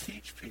order to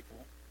teach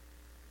people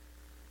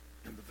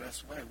in the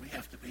best way, we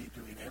have to be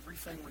doing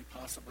everything we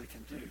possibly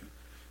can do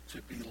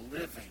to be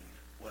living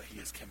what he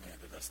has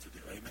commanded us to do.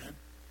 Amen?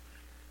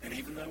 And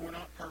even though we're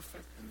not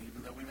perfect, and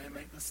even though we may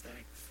make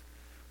mistakes,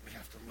 we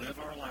have to live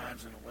our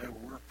lives in a way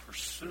where we're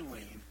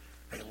pursuing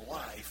a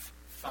life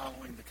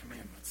following the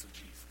commandments of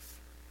Jesus.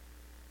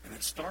 And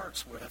it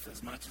starts with,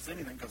 as much as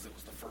anything, because it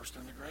was the first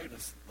and the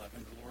greatest,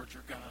 loving the Lord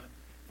your God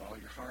with all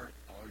your heart,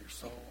 all your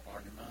soul, all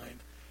your mind,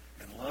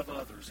 and love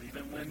others,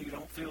 even when you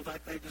don't feel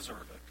like they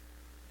deserve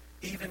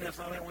it. Even if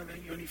not when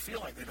you feel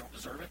like they don't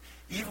deserve it,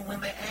 even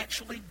when they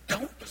actually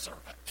don't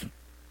deserve it.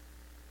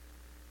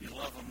 You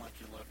love them like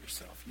you love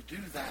yourself. You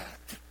do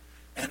that.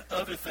 And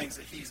other things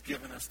that he's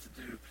given us to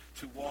do,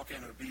 to walk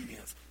in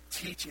obedience,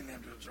 teaching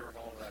them to observe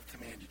all that I've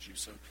commanded you.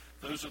 So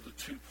those are the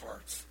two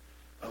parts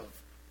of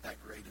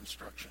that great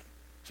instruction.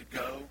 To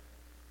go,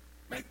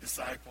 make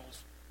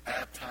disciples,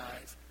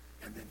 baptize,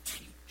 and then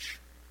teach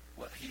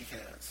what he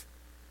has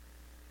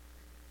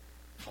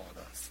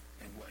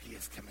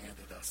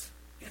commanded us,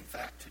 in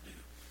fact, to do.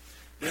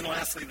 Then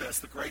lastly, this,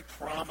 the great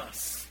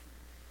promise.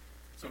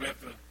 So we have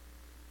the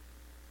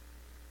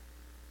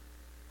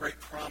great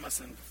promise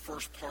in the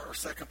first part or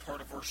second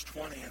part of verse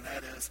 20, and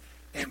that is,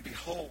 and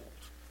behold,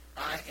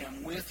 I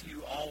am with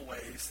you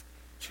always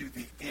to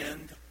the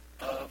end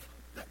of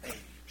the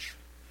age.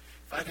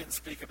 If I didn't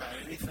speak about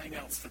anything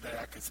else today,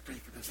 I could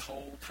speak this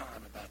whole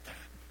time about that.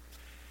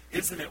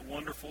 Isn't it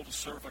wonderful to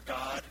serve a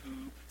God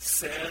who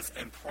says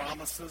and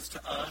promises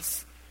to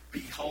us,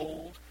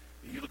 behold,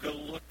 you go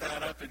look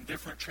that up in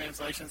different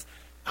translations,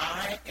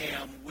 I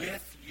am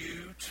with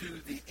you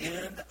to the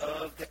end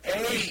of the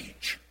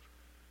age.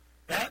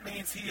 That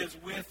means he is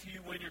with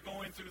you when you're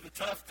going through the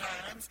tough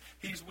times.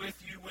 He's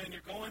with you when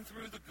you're going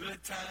through the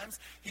good times.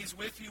 He's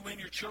with you when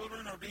your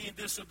children are being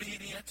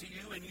disobedient to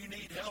you and you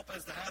need help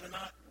as to how to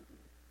not,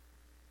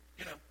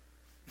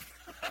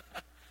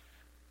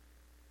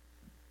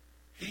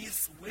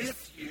 He's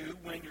with you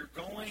when you're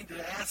going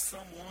to ask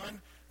someone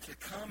to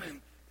come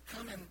and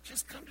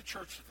just come to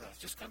church with us.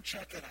 Just come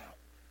check it out.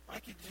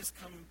 Like you just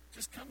come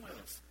with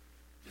us.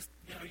 Just,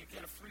 you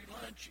get a free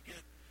lunch. You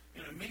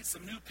get, meet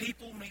some new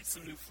people, meet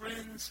some new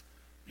friends.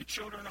 Your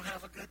children will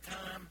have a good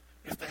time.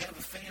 If they have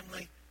a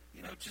family,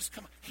 just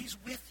come. He's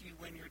with you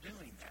when you're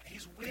doing that.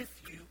 He's with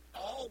you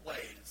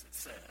always, it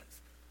says.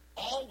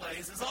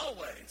 Always is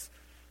always.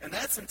 And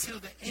that's until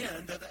the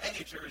end of the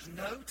age. There is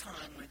no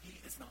time when he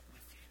is not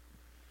with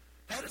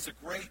you. That is a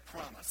great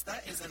promise.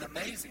 That is an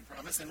amazing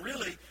promise. And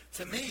really,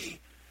 to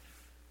me,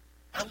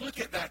 I look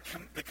at that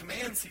the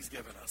commands he's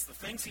given us, the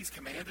things he's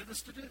commanded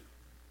us to do.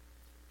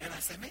 And I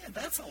say, man,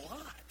 that's a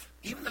lot.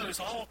 Even though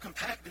it's all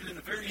compacted in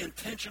a very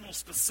intentional,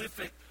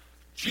 specific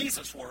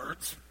Jesus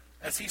words,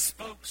 as he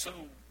spoke so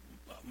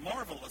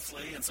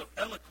marvelously and so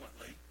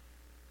eloquently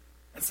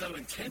and so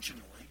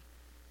intentionally.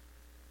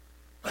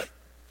 But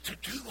to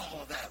do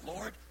all of that,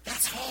 Lord,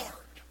 that's hard.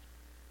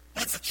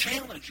 That's a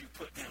challenge you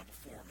put down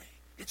before me.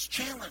 It's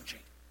challenging.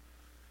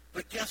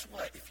 But guess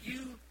what? If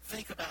you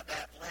think about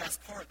that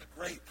last part, the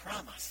great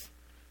promise,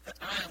 that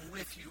I am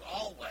with you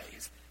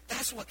always,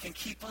 that's what can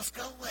keep us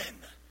going.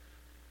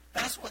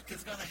 That's what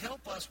is going to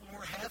help us when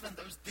we're having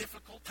those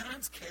difficult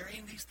times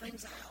carrying these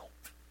things out.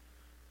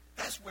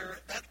 That's where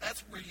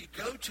you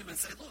go to and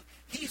say, look,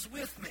 he's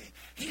with me.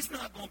 He's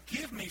not going to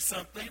give me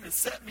something and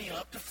set me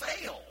up to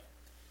fail.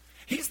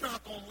 He's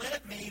not going to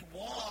let me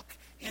walk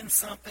in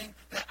something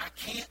that I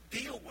can't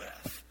deal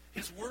with.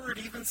 His word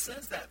even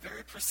says that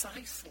very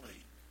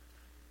precisely.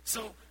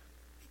 So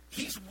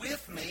he's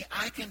with me.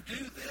 I can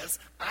do this.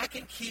 I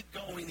can keep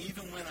going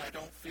even when I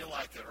don't feel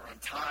like it, or I'm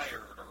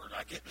tired, or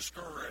I get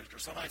discouraged, or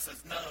somebody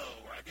says no,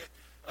 or I get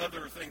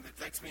other thing that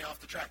takes me off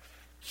the track.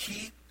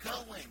 Keep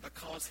going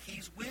because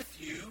he's with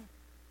you.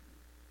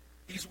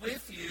 He's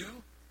with you.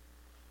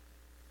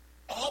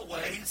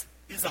 Always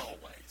is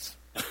always.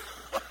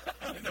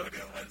 I don't know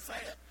how to say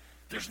it.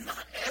 There's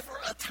not ever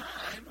a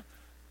time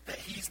that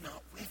he's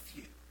not with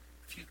you.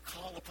 If you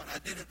call upon, I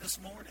did it this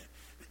morning.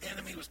 The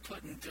enemy was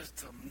putting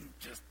just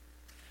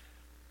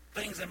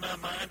things in my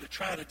mind to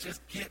try to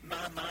just get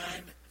my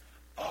mind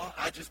off.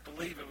 I just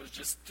believe it was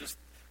just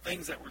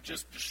things that were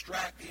just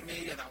distracting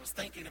me, and I was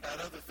thinking about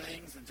other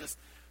things and just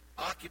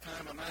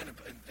occupying my mind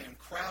and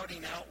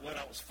crowding out what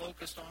I was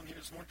focused on here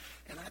this morning.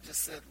 And I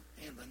just said,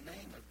 in the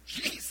name of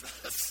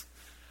Jesus,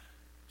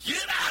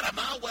 get out of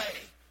my way,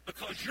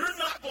 because you're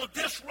not going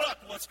to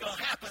disrupt what's going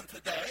to happen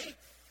today.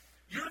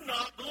 You're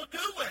not going to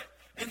do it.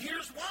 And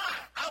here's why.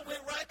 I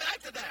went right back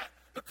to that.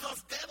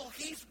 Because, devil,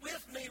 he's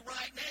with me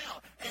right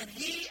now. And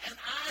he and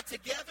I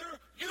together,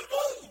 you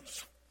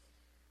lose.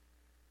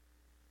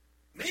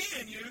 Me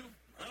and you,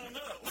 I don't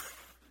know.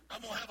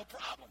 I'm going to have a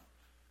problem.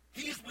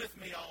 He's with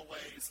me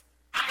always.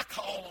 I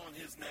call on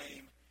his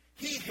name.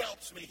 He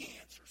helps me. He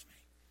answers me.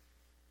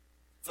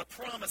 It's a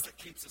promise that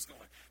keeps us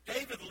going.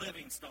 David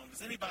Livingstone.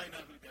 Does anybody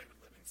know who David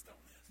Livingstone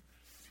is?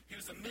 He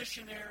was a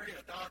missionary,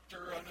 a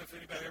doctor. I don't know if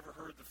anybody ever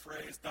heard the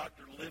phrase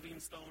Dr.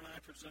 Livingstone, I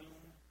presume.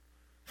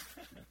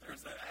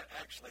 That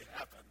actually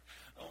happened.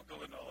 I won't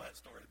go into all that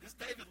story. This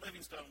David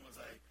Livingstone was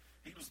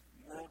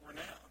world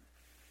renowned.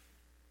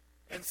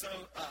 And so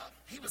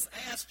he was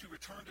asked to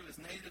return to his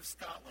native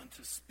Scotland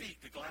to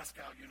speak to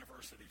Glasgow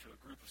University to a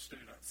group of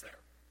students there.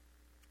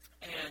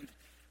 And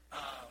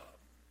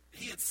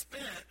he had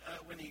spent,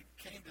 when he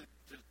came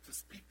to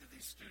speak to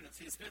these students,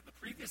 he had spent the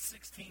previous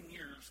 16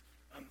 years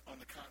on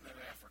the continent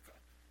of Africa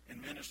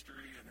in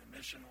ministry and in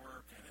mission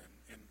work and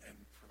in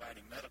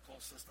providing medical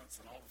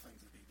assistance and all the things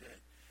that he did.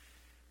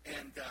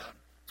 And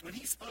when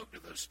he spoke to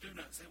those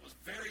students, it was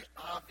very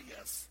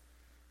obvious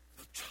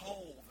the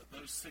toll that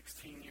those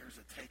 16 years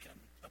had taken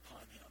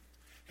upon him.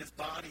 His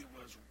body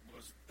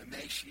was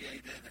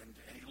emaciated and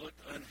he looked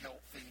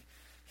unhealthy.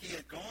 He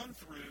had gone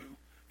through,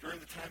 during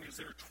the time he was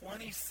there,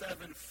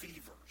 27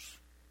 fevers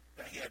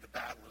that he had to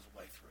battle his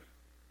way through.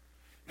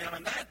 Now,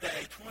 in that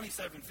day,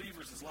 27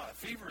 fevers is a lot.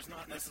 Fever is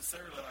not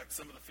necessarily like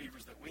some of the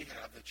fevers that we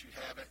have, that you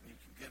have it and you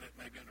can get it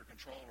maybe under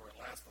control, or it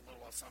lasts a little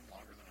while, some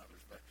longer than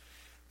others. But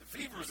the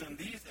fevers in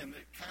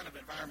the kind of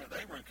environment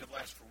they were in could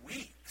last for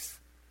weeks.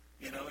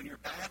 and you're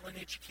battling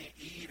it, you can't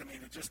eat. I mean,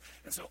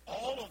 and so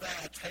all of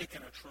that had taken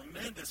a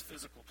tremendous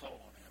physical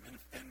toll on him.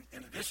 And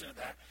in addition to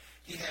that,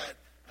 he had,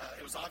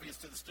 it was obvious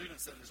to the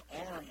students that his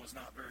arm was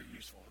not very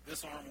useful.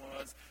 This arm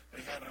was, but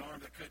he had an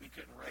arm that he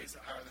couldn't raise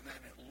it higher than that,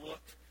 and it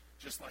looked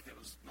just like it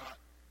was not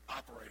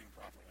operating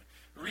properly.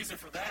 The reason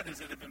for that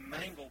is it had been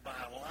mangled by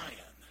a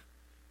lion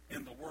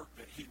in the work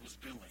that he was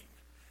doing.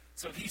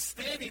 So he's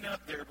standing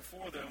up there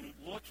before them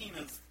looking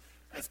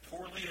as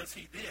poorly as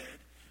he did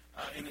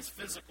in his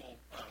physical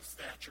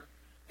stature.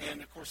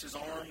 And, of course, his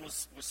arm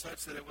was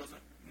such that it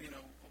wasn't,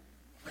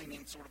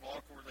 hanging sort of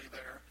awkwardly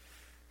there.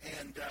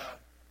 And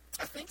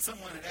I think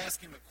someone had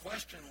asked him a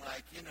question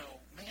like,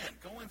 man,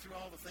 going through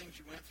all the things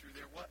you went through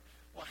there, what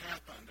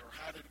happened or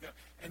how did it go?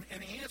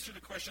 And he answered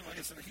the question like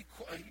this, and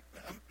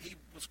he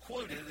was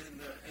quoted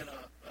in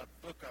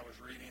a book I was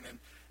reading, and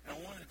I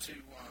wanted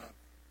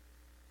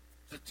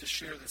to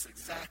share this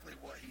exactly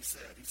what he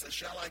said. He says,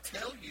 "Shall I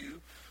tell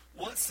you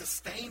what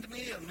sustained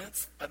me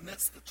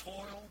amidst the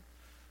toil,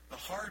 the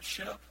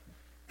hardship,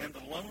 and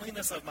the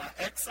loneliness of my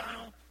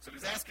exile?" So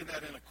he's asking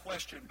that in a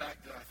question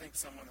back to, I think,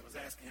 someone that was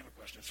asking him a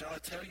question. "Shall I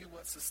tell you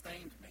what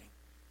sustained me?"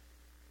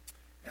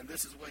 And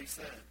this is what he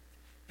said.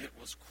 "It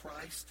was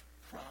Christ's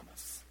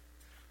promise.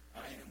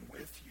 I am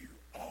with you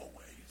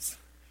always,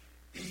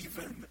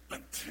 even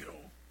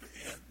until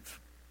the end."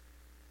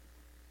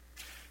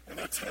 And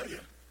I tell you,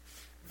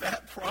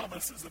 that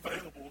promise is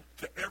available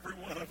to every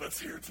one of us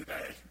here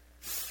today.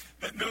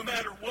 That no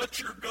matter what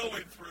you're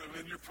going through,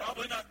 and you're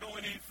probably not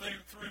going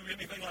through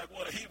anything like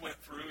what he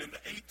went through in the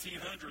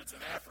 1800s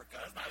in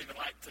Africa. It's not even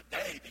like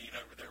today being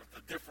over there with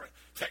the different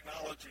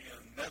technology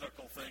and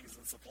medical things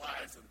and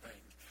supplies and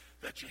things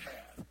that you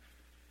have.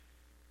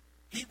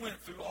 He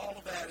went through all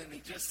of that, and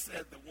he just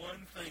said the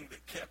one thing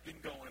that kept him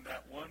going,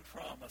 that one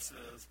promise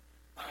is,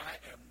 I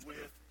am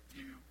with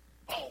you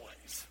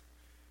always,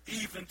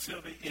 even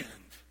till the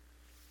end.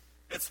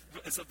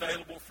 It's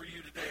available for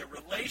you today. A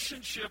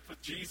relationship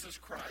with Jesus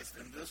Christ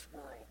in this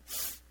world.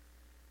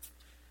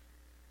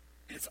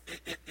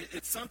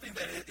 It's something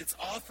that it's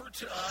offered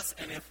to us,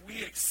 and if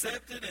we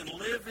accept it and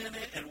live in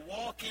it and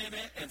walk in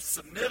it and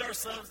submit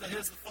ourselves to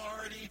his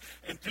authority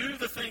and do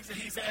the things that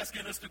he's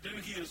asking us to do,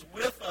 he is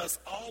with us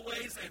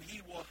always, and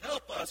he will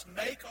help us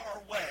make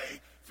our way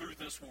through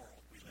this world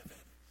we live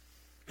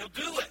in.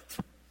 He'll do it.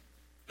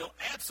 He'll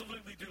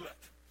absolutely do it.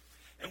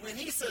 And when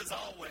he says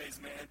always,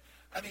 man,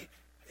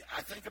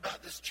 I think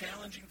about this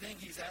challenging thing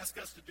he's asked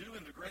us to do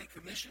in the Great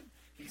Commission.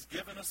 He's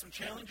given us some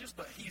challenges,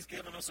 but he's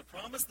given us a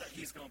promise that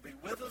he's going to be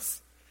with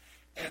us.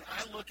 And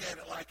I look at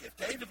it like if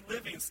David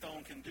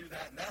Livingstone can do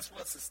that, and that's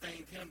what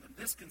sustained him, then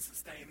this can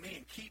sustain me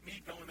and keep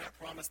me going that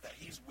promise that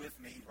he's with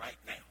me right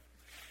now.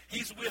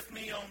 He's with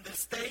me on this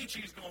stage.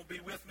 He's going to be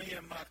with me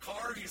in my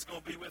car. He's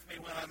going to be with me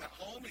when I'm at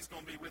home. He's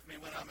going to be with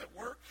me when I'm at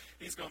work.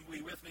 He's going to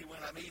be with me when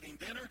I'm eating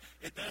dinner.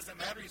 It doesn't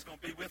matter. He's going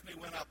to be with me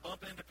when I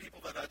bump into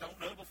people that I don't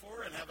know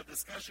before and have a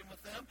discussion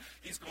with them.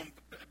 He's going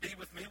to be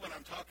with me when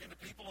I'm talking to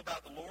people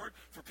about the Lord,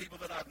 for people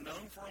that I've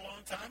known for a long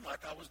time,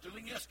 like I was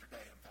doing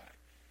yesterday, in fact.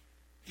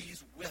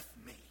 He's with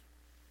me.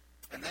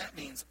 And that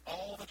means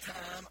all the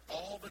time,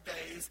 all the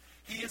days.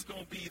 He is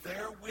going to be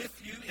there with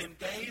you in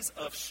days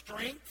of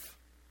strength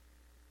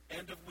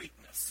and of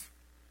weakness.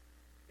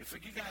 If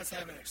you guys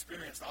haven't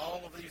experienced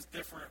all of these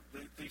different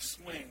these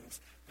swings,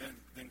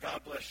 then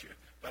God bless you.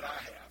 But I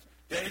have.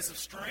 Days of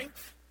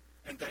strength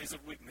and days of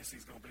weakness,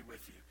 he's going to be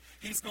with you.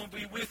 He's going to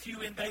be with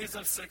you in days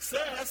of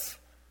success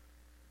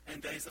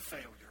and days of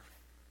failure.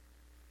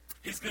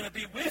 He's going to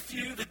be with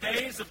you the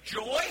days of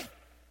joy,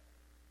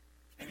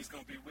 and he's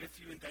going to be with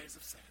you in days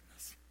of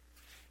sadness.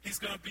 He's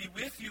going to be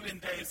with you in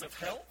days of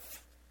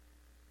health.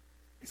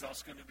 He's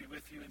also going to be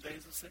with you in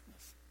days of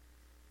sickness.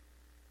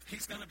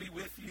 He's going to be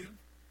with you.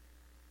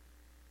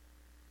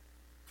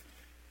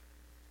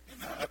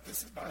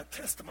 This is my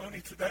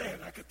testimony today,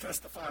 and I could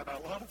testify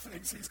about a lot of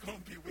things. He's going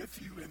to be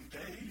with you in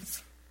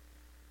days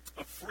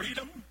of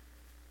freedom,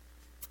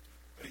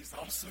 but he's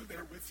also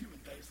there with you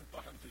in days of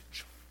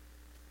bondage.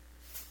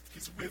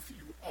 He's with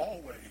you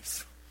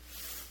always.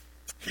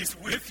 He's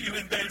with you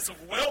in days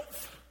of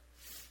wealth.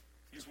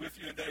 He's with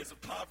you in days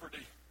of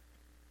poverty.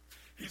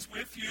 He's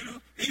with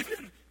you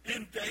even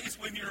in days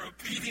when you're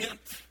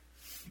obedient.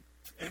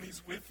 And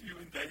he's with you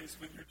in days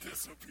when you're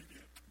disobedient.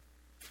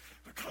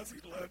 Because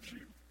he loves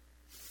you.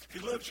 He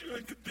loves you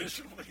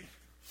unconditionally.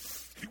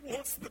 He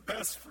wants the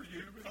best for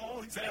you. And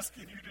all he's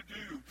asking you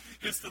to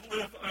do is to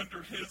live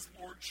under his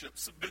lordship.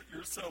 Submit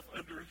yourself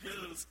under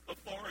his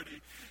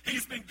authority.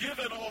 He's been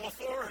given all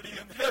authority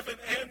in heaven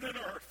and in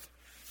earth.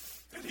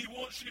 And he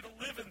wants you to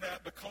live in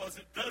that, because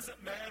it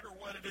doesn't matter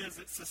what it is.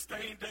 It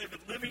sustained David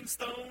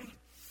Livingstone.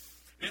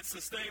 It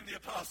sustained the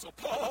Apostle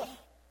Paul.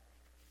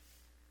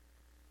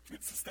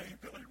 It sustained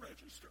Billy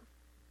Register.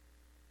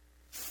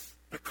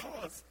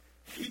 Because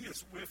he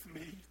is with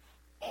me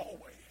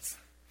always.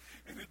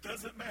 And it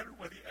doesn't matter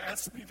what he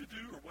asks me to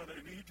do or what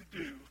I need to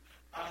do.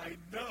 I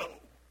know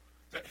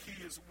that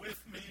he is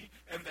with me,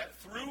 and that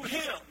through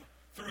him,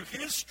 through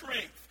his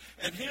strength,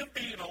 and him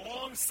being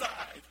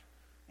alongside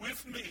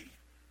with me,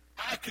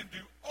 I can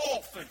do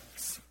all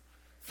things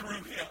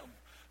through him.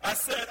 I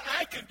said,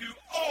 I can do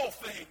all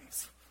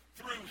things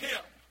through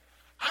him.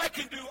 I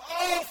can do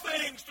all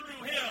things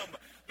through him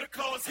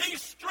because he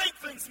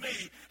strengthens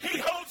me. He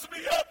holds me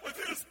up with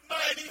his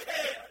mighty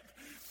hand.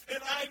 And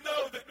I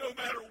know that no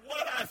matter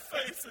what I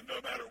face and no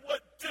matter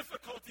what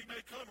difficulty may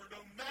come or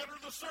no matter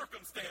the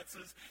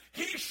circumstances,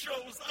 he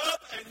shows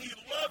up and he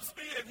loves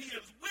me and he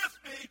is with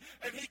me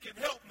and he can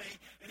help me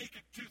and he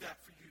can do that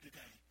for you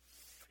today.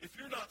 If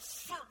you're not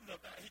certain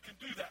of that, he can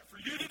do that for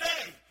you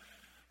today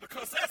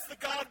because that's the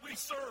God we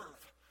serve.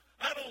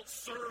 I don't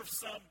serve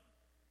some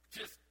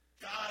just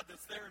God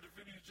that's there to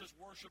really just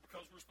worship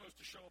because we're supposed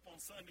to show up on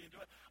Sunday and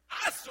do it.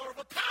 I serve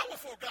a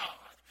powerful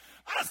God.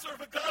 I serve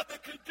a God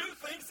that can do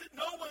things that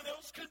no one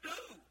else can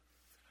do.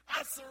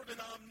 I serve an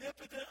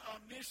omnipotent,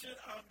 omniscient,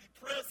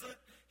 omnipresent.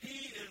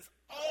 He is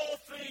all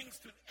things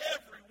to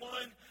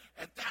everyone,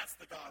 and that's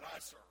the God I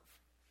serve.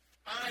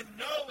 I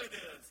know it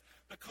is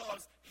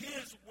because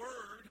his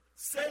word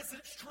says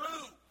it's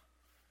true.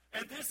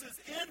 And this is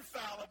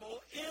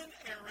infallible,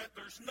 inerrant.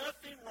 There's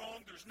nothing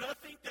wrong. There's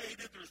nothing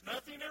dated. There's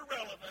nothing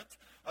irrelevant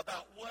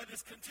about what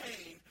is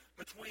contained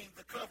between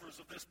the covers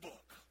of this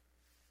book.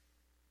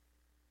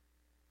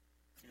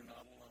 You're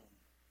not alone.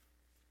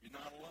 You're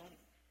not alone.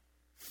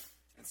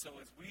 And so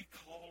as we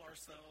call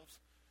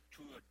ourselves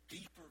to a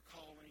deeper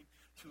calling,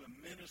 to a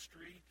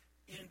ministry,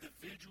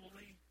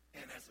 individually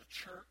and as a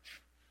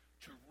church,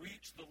 to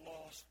reach the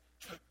lost,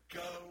 to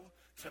go,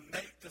 to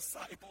make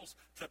disciples,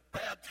 to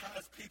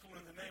baptize people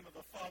in the name of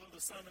the Father, the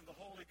Son, and the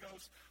Holy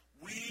Ghost,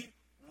 we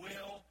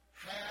will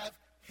have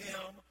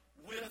him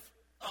with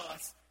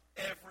us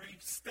every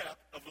step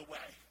of the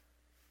way.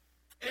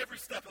 Every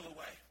step of the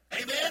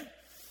way. Amen?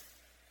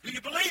 Do you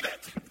believe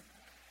it?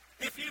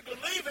 If you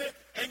believe it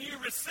and you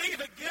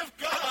receive it, give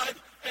God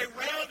a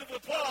round of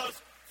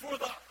applause for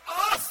the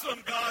awesome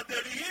God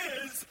that he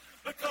is,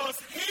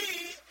 because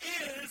he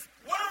is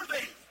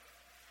worthy.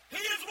 He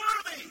is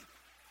worthy.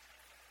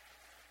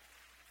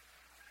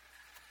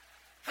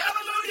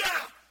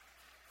 Hallelujah.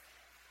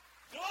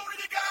 Glory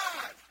to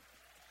God.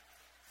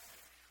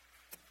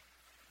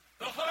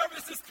 The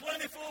harvest is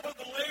plentiful, but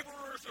the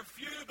laborers are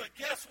few. But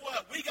guess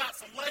what? We got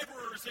some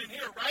laborers in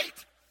here,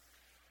 right?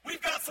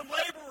 We've got some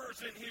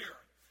laborers in here.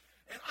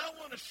 And I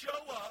want to show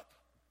up,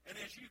 and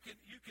as you can,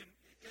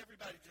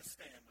 everybody just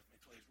stand with me,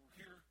 please.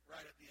 We're here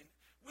right at the end.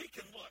 We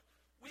can look.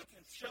 We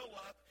can show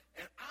up,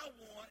 and I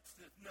want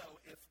to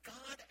know if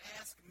God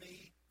asked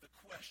me the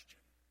question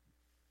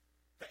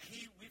that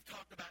we've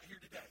talked about here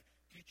today.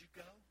 Did you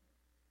go?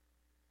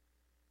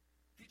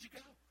 Did you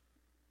go?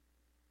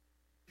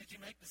 Did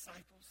you make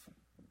disciples?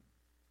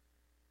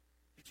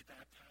 Did you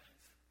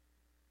baptize?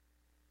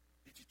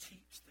 Did you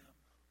teach them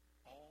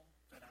all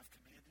that I've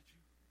commanded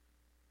you?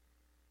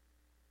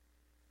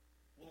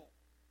 Well,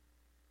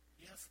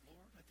 yes,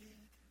 Lord, I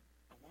did.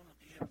 I want to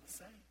be able to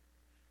say.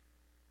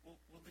 Well,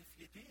 if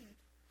you did,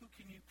 who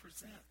can you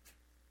present?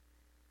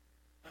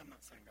 I'm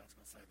not saying God's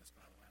going to say this,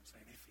 by the way. I'm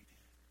saying if he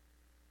did.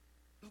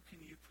 Who can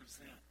you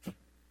present?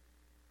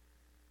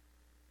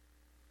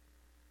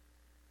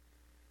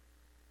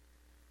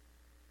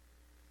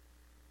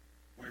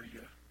 Where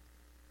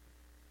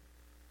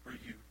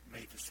you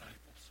made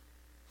disciples?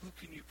 Who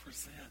can you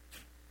present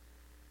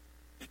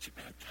that you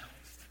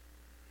baptized?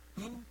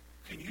 Who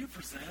can you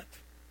present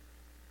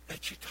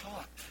that you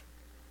taught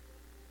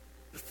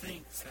the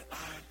things that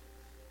I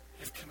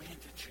have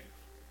commanded you?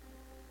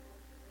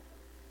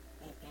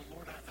 Well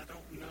Lord, I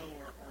don't know,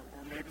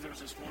 or maybe there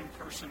was this one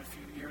person a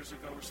few years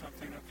ago or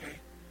something, okay?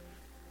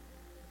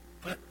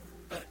 But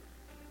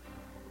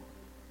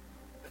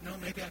no,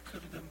 maybe I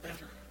could have done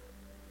better.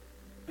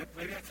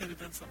 Maybe I could have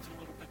done something a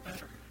little bit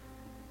better.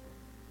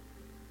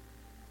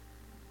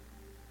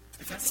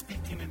 If that's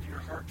speaking into your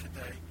heart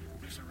today,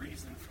 there's a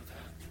reason for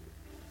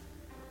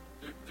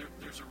that.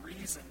 There's a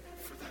reason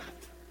for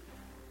that.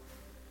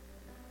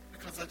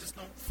 Because I just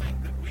don't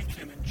think that we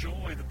can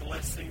enjoy the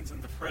blessings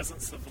and the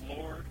presence of the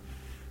Lord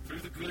through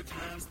the good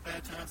times, the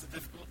bad times, the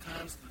difficult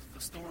times,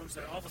 the storms,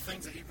 all the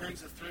things that he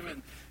brings us through,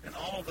 and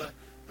all the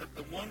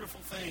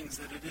wonderful things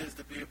that it is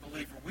to be a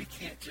believer. We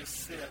can't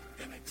just sit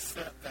and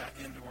accept that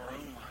into our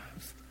own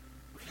lives.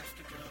 We have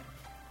to go.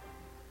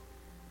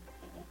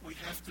 We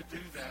have to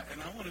do that.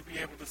 And I want to be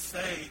able to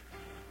say,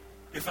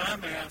 if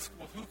I'm asked,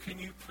 well, who can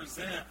you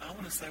present? I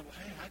want to say, well,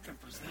 hey, I can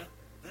present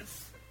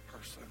this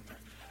person.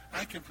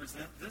 I can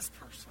present this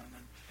person.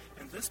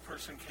 And this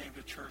person came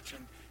to church,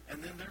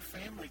 and then their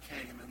family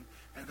came,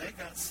 and they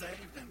got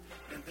saved,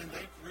 and then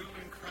they grew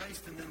in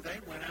Christ, and then they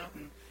went out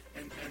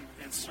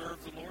and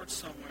served the Lord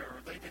somewhere,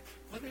 or they did,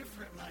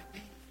 whatever it might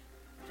be.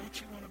 Don't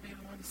you want to be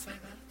the one to say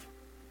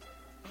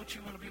that? Don't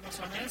you want to be the one?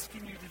 So I'm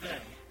asking you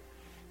today,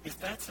 if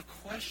that's a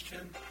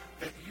question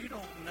that you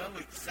don't know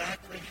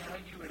exactly how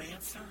you would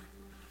answer,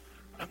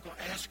 I'm going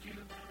to ask you,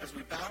 as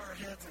we bow our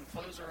heads and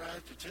close our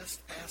eyes, to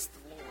just ask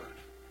the Lord.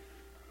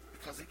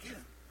 Because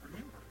again,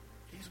 remember,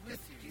 he's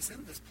with you. He's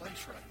in this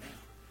place right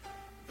now.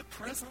 The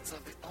presence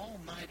of the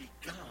Almighty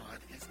God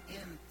is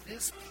in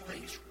this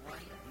place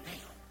right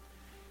now.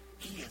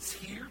 He is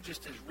here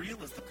just as real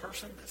as the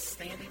person that's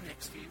standing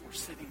next to you or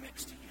sitting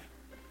next to you.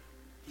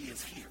 He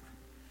is here.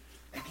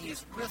 And he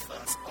is with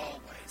us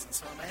always. And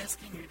so I'm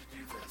asking you to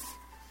do this.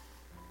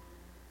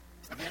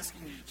 I'm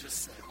asking you to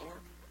just say,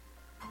 Lord,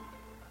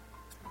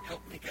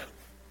 help me go.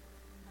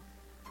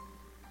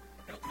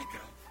 Help me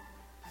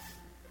go.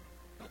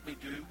 Help me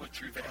do what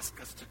you've asked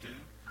us to do.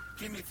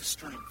 Give me the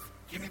strength.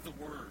 Give me the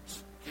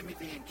words. Give me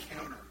the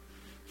encounter.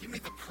 Give me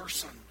the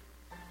person.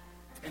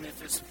 And if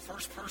this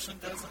first person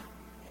doesn't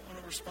want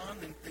to respond,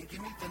 then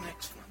give me the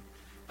next one.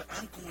 But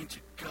I'm going to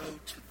go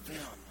to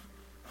them.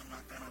 I'm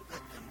not going to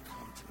let them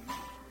come to me.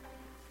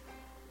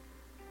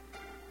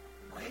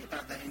 Pray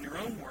about that in your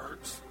own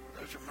words.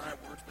 Those are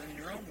my words, but in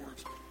your own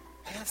words,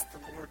 ask the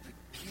Lord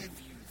to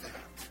give you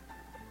that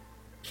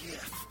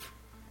gift,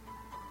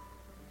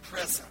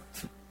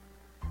 present,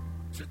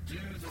 to do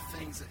the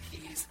things that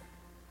he's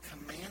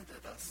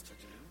commanded us to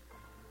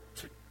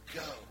do, to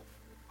go.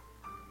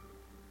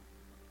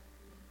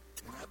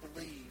 And I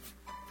believe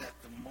that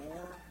the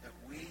more that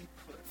we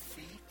put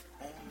feet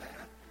on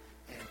that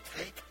and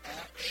take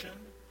action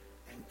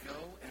and go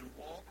and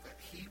walk, that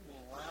he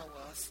will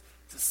allow us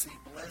to see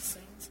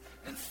blessings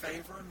and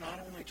favor not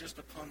only just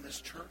upon this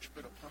church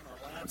but upon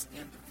our lives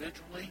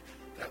individually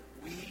that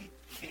we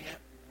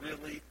can't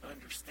really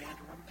understand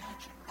or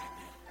imagine right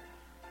now.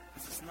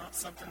 Because it's not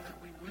something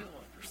that we will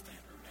understand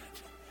or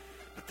imagine.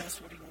 But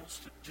that's what he wants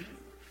to do.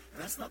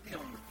 And that's not the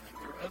only thing.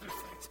 There are other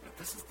things, but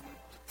this is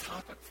the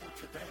topic for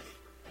today.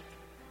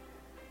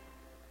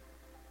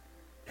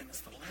 And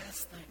it's the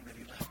last thing that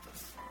he left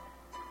us.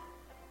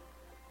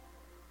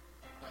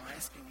 I'm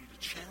asking you to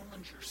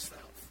challenge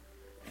yourself.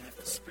 And if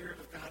the Spirit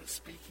of God is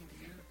speaking to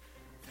you,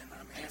 then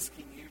I'm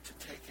asking you to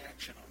take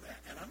action on that.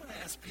 And I'm going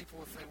to ask people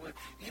if they would,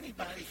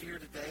 anybody here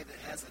today that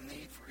has a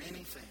need for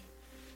anything,